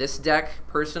 This deck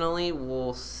personally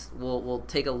will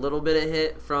take a little bit of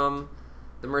hit from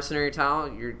the Mercenary Tau.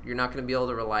 You're not going to be able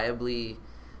to reliably,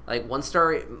 like,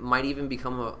 1-star might even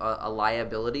become a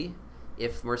liability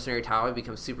if Mercenary Tau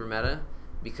becomes super meta,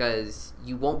 because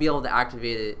you won't be able to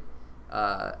activate it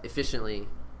efficiently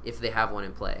if they have one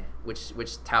in play,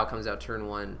 which Tau comes out turn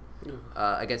 1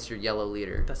 against your yellow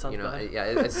leader. That sounds bad. Yeah,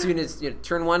 as soon as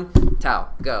turn 1, Tau,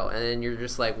 go, and then you're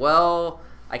just like, well,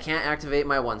 I can't activate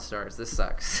my 1-stars. This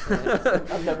sucks.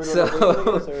 I've never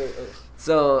known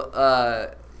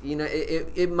so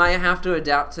it might have to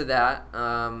adapt to that.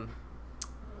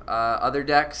 Other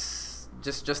decks,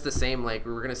 just the same. Like,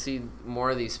 we're gonna see more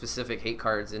of these specific hate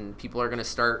cards, and people are gonna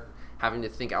start having to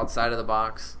think outside of the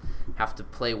box, have to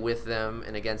play with them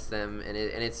and against them, and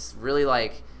it's really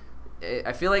like,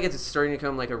 I feel like it's starting to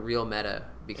become like a real meta,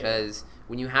 because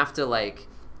when you have to like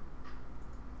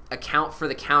account for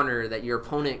the counter that your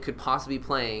opponent could possibly be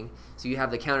playing, so you have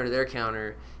the counter to their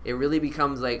counter, it really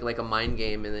becomes like a mind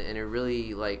game, and it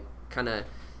really like kind of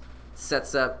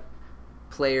sets up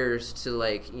players to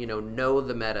like know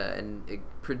the meta and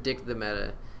predict the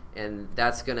meta, and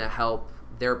that's gonna help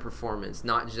their performance.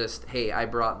 Not just, hey, I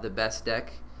brought the best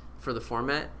deck for the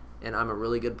format and I'm a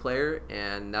really good player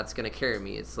and that's gonna carry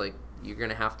me. It's like you're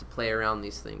gonna have to play around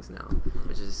these things now,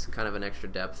 which is kind of an extra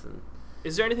depth. And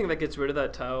is there anything that gets rid of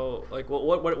that Tau? Like,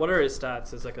 what are his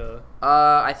stats? Is like a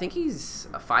I think he's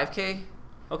a 5K.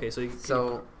 Okay, so you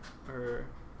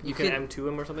can M2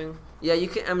 him or something? Yeah, you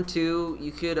can M2.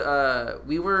 You could,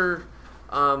 we were,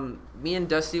 me and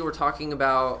Dusty were talking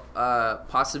about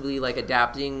possibly like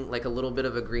adapting like a little bit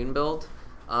of a green build.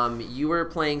 You were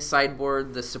playing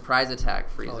sideboard the surprise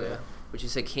attack Frieza, which you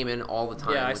said came in all the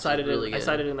time. Yeah, I sided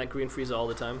in like green Frieza all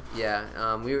the time.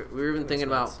 Yeah, we were even thinking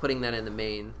about putting that in the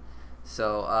main.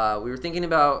 So we were thinking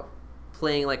about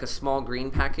playing like a small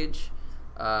green package.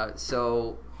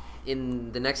 So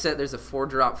in the next set, there's a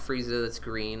 4-drop Frieza that's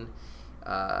green.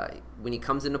 When he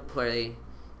comes into play,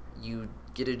 you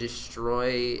get to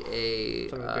destroy a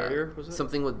something with barrier. Was it?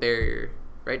 Something with barrier,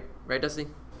 right, Dusty?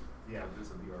 Yeah, it's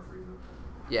a BR Frieza.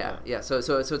 Yeah. So it's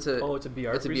a it's a BR.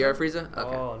 It's Frieza? a BR Frieza.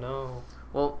 Okay. Oh no.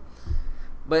 Well,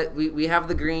 but we have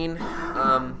the green,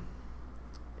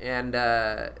 and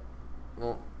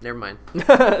well, never mind.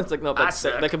 It's like, no,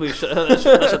 that completely shut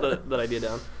that idea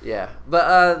down. Yeah,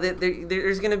 but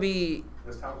there's gonna be.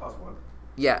 Does Tau cost 1?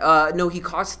 Yeah, no, he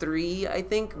costs 3, I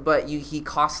think, but he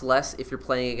costs less if you're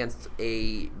playing against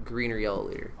a green or yellow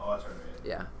leader. Oh, that's right.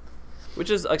 Yeah. Which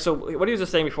is like, so what he was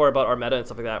just saying before about our meta and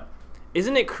stuff like that.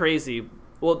 Isn't it crazy?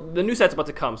 Well, the new set's about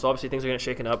to come, so obviously things are gonna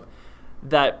shaken up.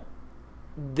 That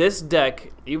this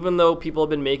deck, even though people have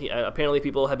been making, apparently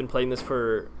people have been playing this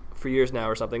for years now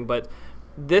or something, but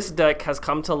this deck has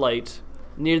come to light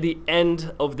near the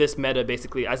end of this meta,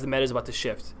 basically, as the meta is about to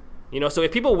shift. So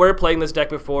if people were playing this deck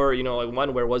before,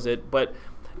 where was it? But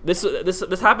this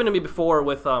happened to me before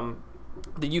with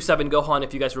the U7 Gohan,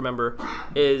 if you guys remember,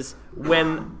 is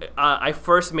when I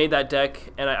first made that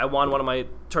deck and I won one of my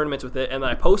tournaments with it, and then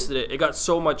I posted it. It got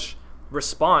so much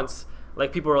response.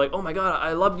 Like, people were like, "Oh my god,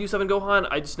 I love U7 Gohan.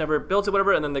 I just never built it,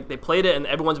 whatever." And then they played it, and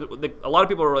a lot of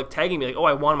people were like tagging me, like, "Oh,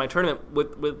 I won my tournament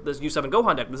with this U7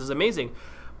 Gohan deck. This is amazing."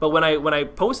 But when I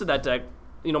posted that deck,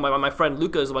 my friend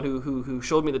Luca is the one who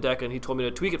showed me the deck, and he told me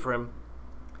to tweak it for him.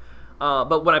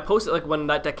 But when I posted, like, when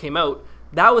that deck came out,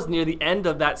 that was near the end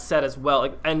of that set as well,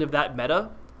 like end of that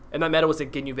meta, and that meta was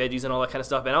like Ginyu veggies and all that kind of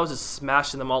stuff, and I was just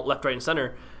smashing them all left, right, and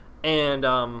center. And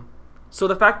so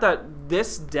the fact that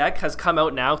this deck has come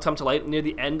out now, come to light near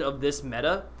the end of this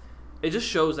meta, it just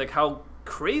shows like how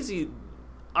crazy.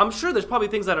 I'm sure there's probably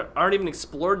things that aren't even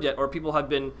explored yet, or people have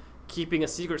been keeping a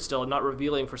secret still and not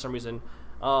revealing for some reason.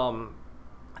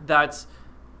 That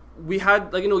we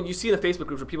had, like, you see in the Facebook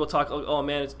groups where people talk, oh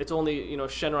man, it's only,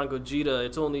 Shenron Gogeta,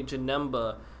 it's only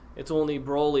Janemba, it's only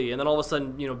Broly, and then all of a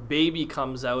sudden, Baby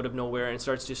comes out of nowhere and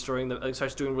starts destroying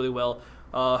starts doing really well.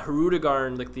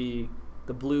 Hirudegarn, like the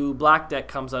blue-black deck,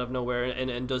 comes out of nowhere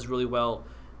and does really well.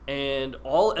 And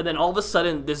then all of a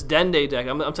sudden, this Dende deck,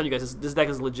 I'm telling you guys, this deck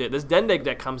is legit. This Dende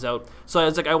deck comes out. So I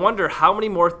was like, I wonder how many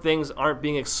more things aren't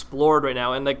being explored right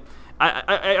now. And like,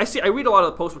 I read a lot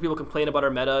of the posts where people complain about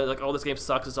our meta, like, oh, this game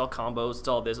sucks, it's all combos, it's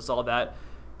all this, it's all that.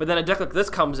 But then a deck like this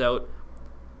comes out,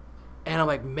 and I'm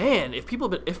like, man, if people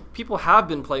have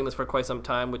been playing this for quite some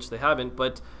time, which they haven't,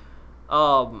 but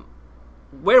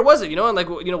where was it, and like,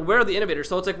 where are the innovators?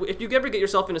 So it's like, if you ever get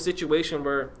yourself in a situation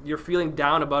where you're feeling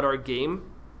down about our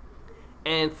game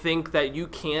and think that you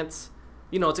can't,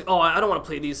 it's like, oh, I don't want to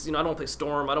play these, I don't want to play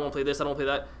Storm, I don't want to play this, I don't want to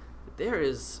play that. There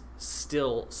is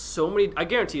still so many. I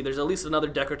guarantee there's at least another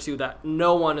deck or two that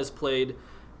no one has played,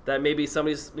 that maybe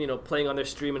somebody's playing on their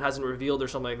stream and hasn't revealed or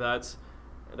something like that.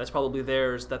 That's probably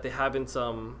theirs that they haven't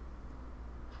shown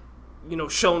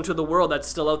to the world, that's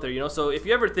still out there. So if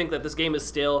you ever think that this game is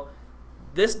stale,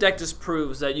 this deck just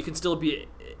proves that you can still be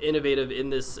innovative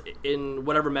in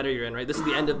whatever meta you're in. Right? This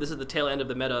is the tail end of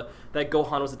the meta. That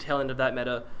Gohan was the tail end of that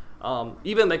meta.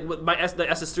 Even like with the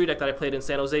SS3 deck that I played in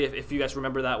San Jose, if you guys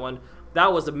remember that one,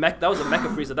 that was a Mecha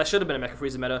Frieza. That should have been a Mecha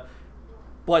Frieza meta,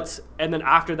 and then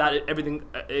after that,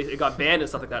 it got banned and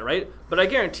stuff like that, right? But I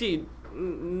guarantee,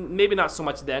 maybe not so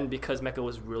much then because Mecha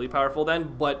was really powerful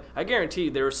then, but I guarantee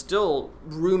there was still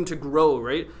room to grow,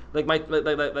 right? Like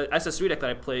the SS3 deck that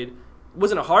I played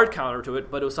wasn't a hard counter to it,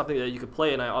 but it was something that you could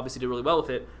play, and I obviously did really well with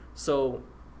it. So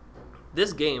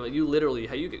this game,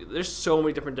 there's so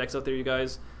many different decks out there, you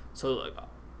guys. So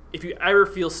if you ever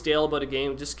feel stale about a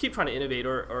game, just keep trying to innovate,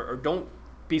 or don't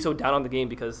be so down on the game,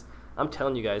 because I'm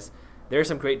telling you guys, there are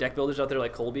some great deck builders out there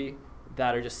like Colby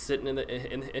that are just sitting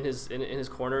in his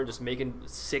corner just making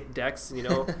sick decks,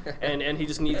 and he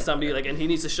just needs somebody, like, and he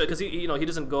needs to show, because he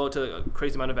doesn't go to a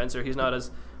crazy amount of events, or he's not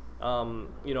as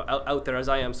out there as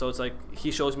I am. So it's like, he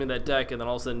shows me that deck, and then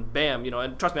all of a sudden, bam,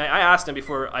 and trust me, I asked him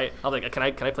before, I was like, can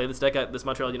I play this deck at this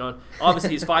Montreal, and obviously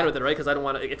he's fine with it, right? Because I don't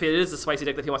want to, if it is a spicy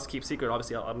deck that he wants to keep secret,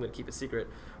 obviously I'm going to keep it secret.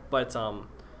 But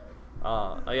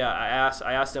I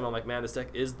asked him, I'm like, man, this deck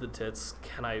is the tits.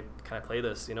 Can I play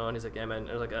this? And he's like, yeah, man.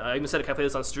 I was like, I even said, can I play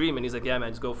this on stream? And he's like, yeah,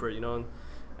 man, just go for it.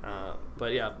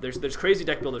 But yeah, there's crazy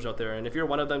deck builders out there, and if you're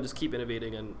one of them, just keep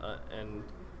innovating. And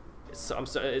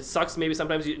it sucks maybe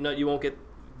sometimes you won't get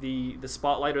the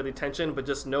spotlight or the attention, but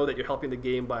just know that you're helping the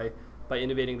game by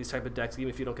innovating these type of decks, even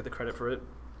if you don't get the credit for it.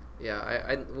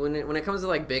 Yeah, when it comes to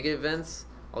like big events,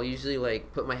 I'll usually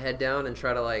like put my head down and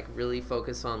try to like really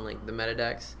focus on like the meta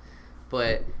decks.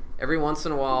 But every once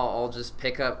in a while, I'll just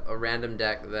pick up a random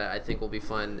deck that I think will be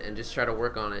fun and just try to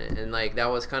work on it. And like that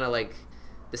was kind of like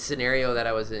the scenario that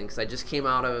I was in, because I just came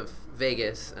out of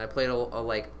Vegas and I played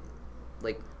like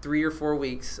 3 or 4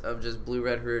 weeks of just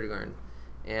blue-red Hirudegarn,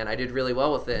 and I did really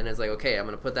well with it. And it's like, okay, I'm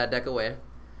gonna put that deck away.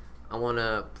 I want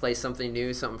to play something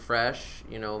new, something fresh,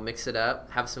 mix it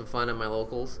up, have some fun in my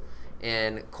locals.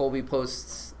 And Colby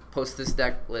posts this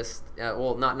deck list.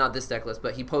 Well, not this deck list,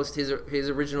 but he posts his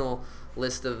original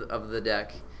list of the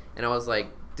deck, and I was like,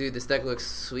 dude, this deck looks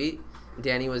sweet.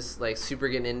 Danny was like super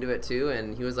getting into it too,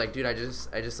 and he was like, dude, I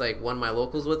just like won my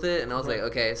locals with it, and I was like,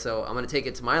 okay, so I'm gonna take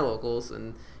it to my locals,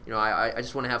 and I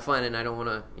just want to have fun, and I don't want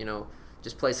to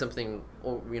just play something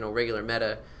regular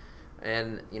meta.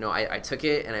 And I took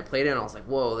it and I played it, and I was like,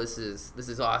 whoa, this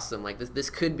is awesome. Like this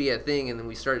could be a thing. And then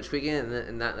we started tweaking it,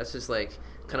 and that's just like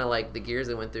kind of like the gears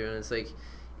I went through. And it's like,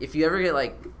 if you ever get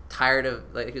like tired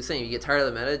of, like you were saying, you get tired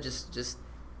of the meta, just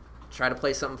try to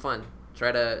play something fun.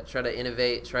 Try to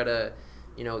innovate. Try to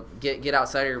get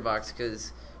outside of your box,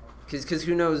 because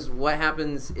who knows what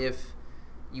happens if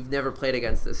you've never played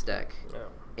against this deck,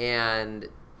 and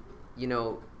you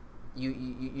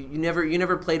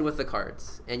never played with the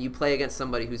cards, and you play against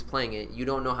somebody who's playing it. You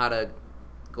don't know how to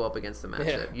go up against the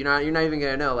matchup. You're not even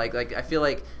gonna know. Like I feel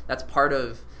like that's part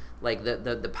of like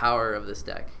the power of this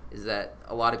deck, is that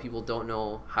a lot of people don't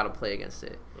know how to play against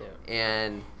it.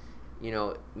 And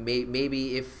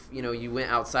maybe if you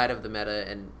went outside of the meta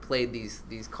and played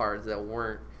these cards that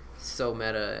weren't so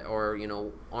meta, or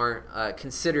aren't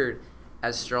considered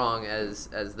as strong as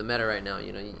the meta right now,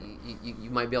 you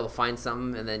might be able to find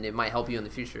something, and then it might help you in the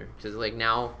future. Because like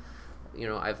now,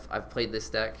 I've played this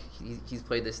deck, he's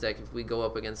played this deck. If we go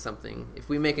up against something, if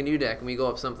we make a new deck and we go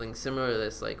up something similar to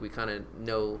this, like we kind of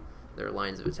know their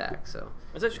lines of attack. So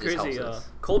it's actually crazy.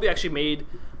 Colby actually made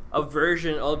a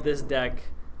version of this deck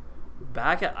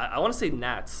back at, I want to say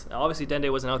Nats. Obviously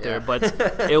Dende wasn't out there, but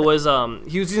it was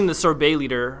he was using the Sorbet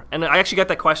leader, and I actually got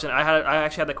that question. I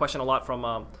actually had that question a lot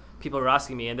from people who were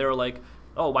asking me, and they were like,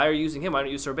 "Oh, why are you using him? Why don't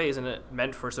you use Sorbets?" And it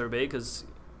meant for Sorbet because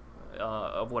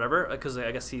of whatever. Because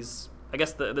I guess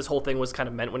this whole thing was kind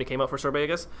of meant when he came out for Sorbet, I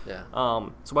guess. Yeah.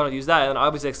 So why don't you use that? And I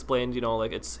obviously explained,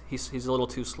 like he's a little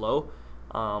too slow,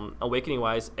 awakening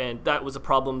wise, and that was a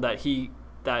problem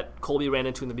that Colby ran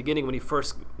into in the beginning when he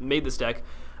first made this deck.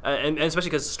 And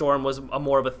especially because Storm was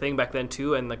more of a thing back then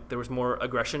too, and like there was more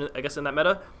aggression, I guess, in that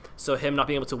meta. So him not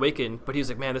being able to awaken, but he was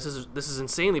like, man, this is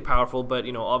insanely powerful. But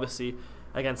obviously,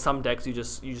 against some decks, you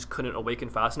just couldn't awaken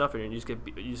fast enough, and you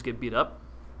just get beat up.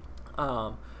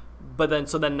 But then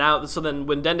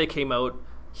when Dende came out,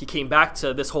 he came back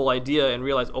to this whole idea and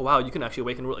realized, oh wow, you can actually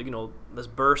awaken, this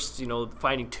burst,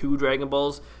 finding 2 Dragon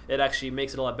Balls, it actually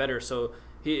makes it a lot better. So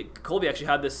Colby actually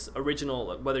had this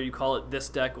original, whether you call it this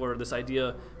deck or this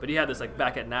idea, but he had this like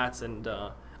back at Nats, and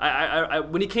I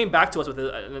when he came back to us with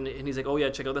it, and he's like, oh yeah,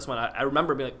 check out this one. I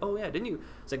remember being like, oh yeah, didn't you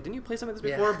play something like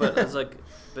this before? But I was like,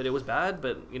 but it was bad,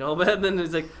 but but then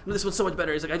he's like, no, this one's so much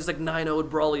better. He's like, I just like 9-0'd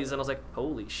Brawlies, and I was like,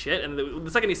 holy shit. And the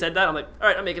second he said that, I'm like, all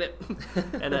right, I'm making it.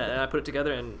 and I put it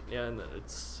together, and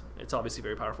it's obviously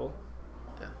very powerful.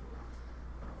 Yeah.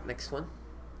 Next one.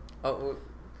 Oh,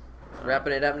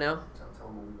 wrapping it up now.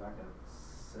 We'll be back at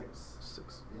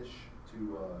 6-ish to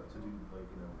do like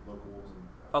locals and.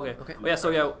 Okay. Oh,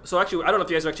 yeah. So actually, I don't know if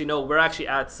you guys actually know, we're actually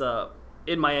at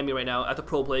in Miami right now at the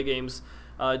Pro Play Games.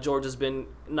 George has been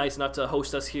nice enough to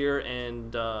host us here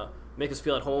and make us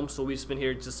feel at home. So we've just been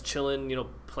here just chilling,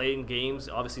 playing games.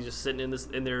 Obviously, just sitting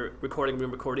in their recording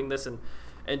room, recording this and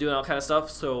doing all kind of stuff.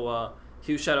 So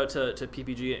huge shout out to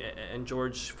PPG and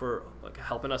George for like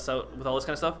helping us out with all this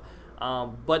kind of stuff.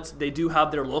 But they do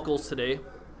have their locals today.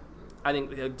 I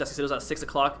think Dusty said it was at 6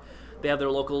 o'clock. They have their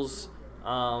locals.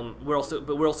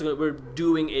 We're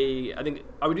doing a. I think,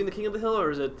 are we doing the King of the Hill,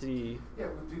 or is it the? Yeah,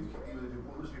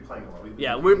 we'll just be playing all day.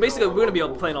 Yeah, we're gonna be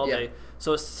playing all day.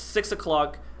 So 6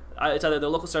 o'clock. It's either the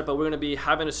local start, but we're gonna be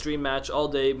having a stream match all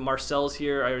day. Marcel's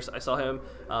here. I saw him.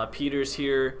 Peter's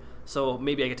here. So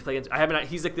maybe I get to play against.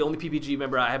 He's like the only PPG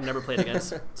member I have never played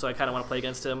against. So I kind of want to play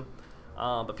against him.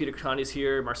 But Peter Condi's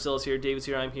here, Marcel's here, David's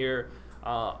here, I'm here,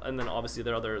 and then obviously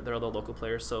there are other local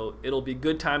players. So it'll be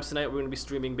good times tonight. We're going to be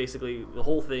streaming basically the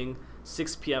whole thing,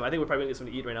 6 p.m. I think we're probably going to get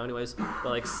something to eat right now anyways. But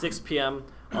like 6 p.m.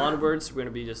 onwards, we're going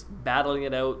to be just battling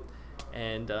it out,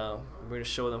 and we're going to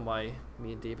show them why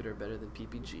me and David are better than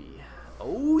PPG.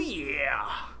 Oh yeah!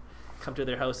 Come to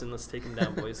their house and let's take them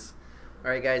down, boys.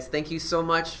 All right, guys. Thank you so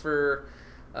much for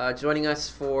joining us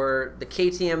for the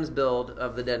KTM's build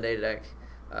of the Dende deck.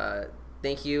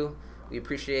 Thank you. We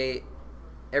appreciate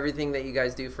everything that you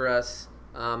guys do for us.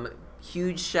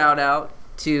 Huge shout out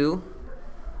to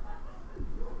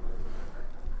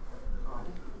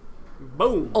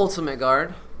Boom Ultimate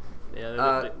Guard.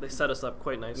 Yeah, they set us up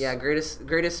quite nice. Yeah,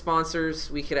 greatest sponsors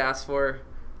we could ask for.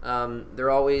 They're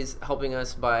always helping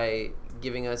us by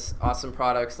giving us awesome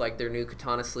products like their new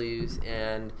katana sleeves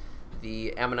and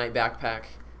the Ammonite backpack.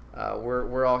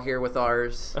 We're all here with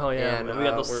ours. Oh yeah, and, we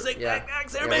got those sick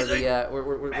backpacks. They're amazing.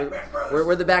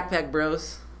 We're the backpack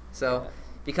bros. So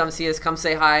if you come see us, come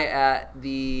say hi at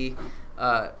the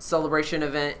celebration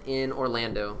event in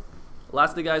Orlando.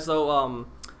 Lastly, guys, though,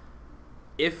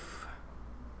 if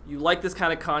you like this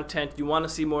kind of content, you want to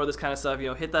see more of this kind of stuff,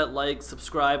 hit that like,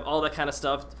 subscribe, all that kind of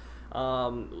stuff.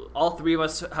 All 3 of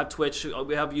us have Twitch.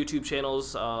 We have YouTube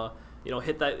channels.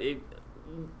 Hit that.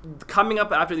 Coming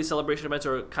up after these celebration events,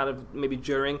 or kind of maybe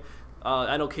during,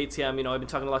 I know KTM, I've been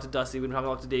talking a lot to Dusty, we've been talking a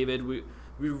lot to David. We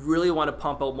really want to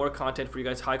pump out more content for you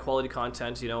guys, high quality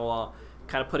content,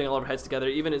 kind of putting all our heads together,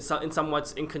 even in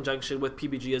somewhat in conjunction with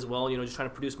PBG as well, just trying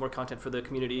to produce more content for the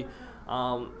community.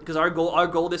 Because our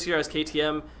goal this year as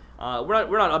KTM,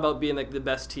 we're not about being like the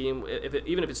best team,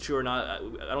 even if it's true or not.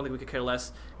 I don't think we could care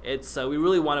less. It's we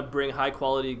really want to bring high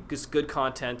quality, just good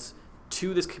content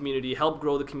to this community, help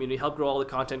grow the community, help grow all the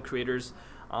content creators.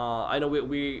 I know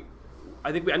we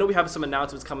have some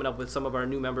announcements coming up with some of our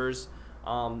new members,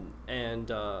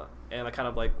 and I kind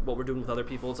of like what we're doing with other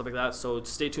people and stuff like that. So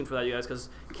stay tuned for that, you guys, because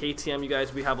KTM, you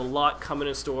guys, we have a lot coming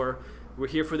in store. We're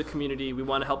here for the community. We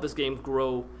want to help this game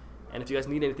grow. And if you guys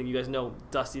need anything, you guys know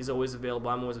Dusty's always available.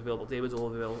 I'm always available. David's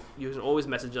always available. You can always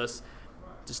message us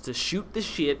just to shoot the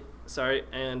shit. Sorry.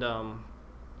 And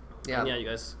yeah, you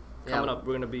guys, coming up,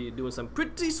 we're going to be doing some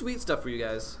pretty sweet stuff for you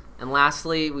guys. And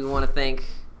lastly, we want to thank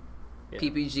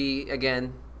PPG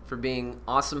again for being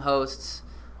awesome hosts.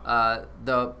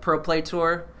 The Pro Play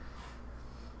Tour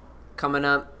coming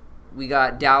up. We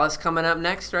got Dallas coming up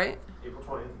next, right?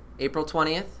 April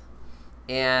 20th.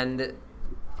 And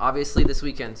obviously this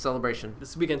weekend, Celebration.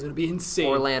 This weekend's going to be insane.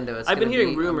 Orlando. I've been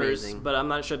hearing rumors, but I'm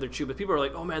not sure if they're true. But people are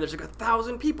like, oh man, there's like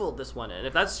 1,000 people at this one. And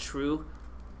if that's true,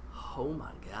 oh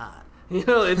my God. You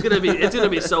know, it's gonna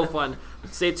be so fun.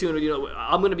 Stay tuned. You know,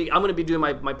 I'm gonna be doing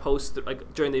my post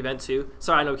like during the event too.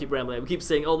 Sorry, I know we keep rambling. We keep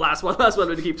saying, oh, last one.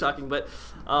 We keep talking, but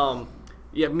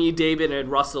yeah, me, David, and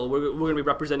Russell, we're gonna be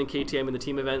representing KTM in the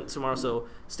team event tomorrow. So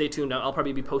stay tuned. I'll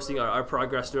probably be posting our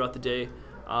progress throughout the day.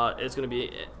 It's gonna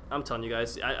be. I'm telling you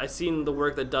guys, I seen the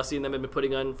work that Dusty and them have been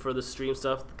putting on for the stream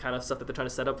stuff, the kind of stuff that they're trying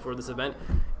to set up for this event.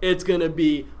 It's gonna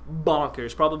be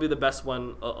bonkers. Probably the best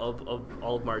one of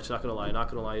all of March. Not gonna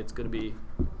lie. It's gonna be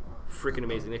freaking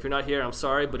amazing. If you're not here, I'm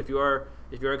sorry, but if you are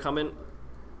coming,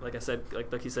 like I said,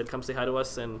 like he said, come say hi to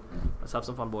us and let's have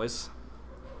some fun, boys.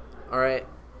 All right.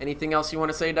 Anything else you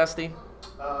want to say, Dusty?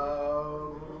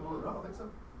 No, I don't think so.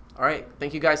 All right.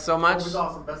 Thank you guys so much. Colby's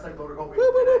awesome. Best deck builder, Colby.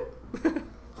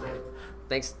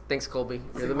 Thanks, Colby.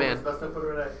 You're the man. Best deck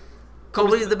builder today.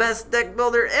 Colby's the best deck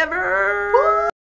builder ever.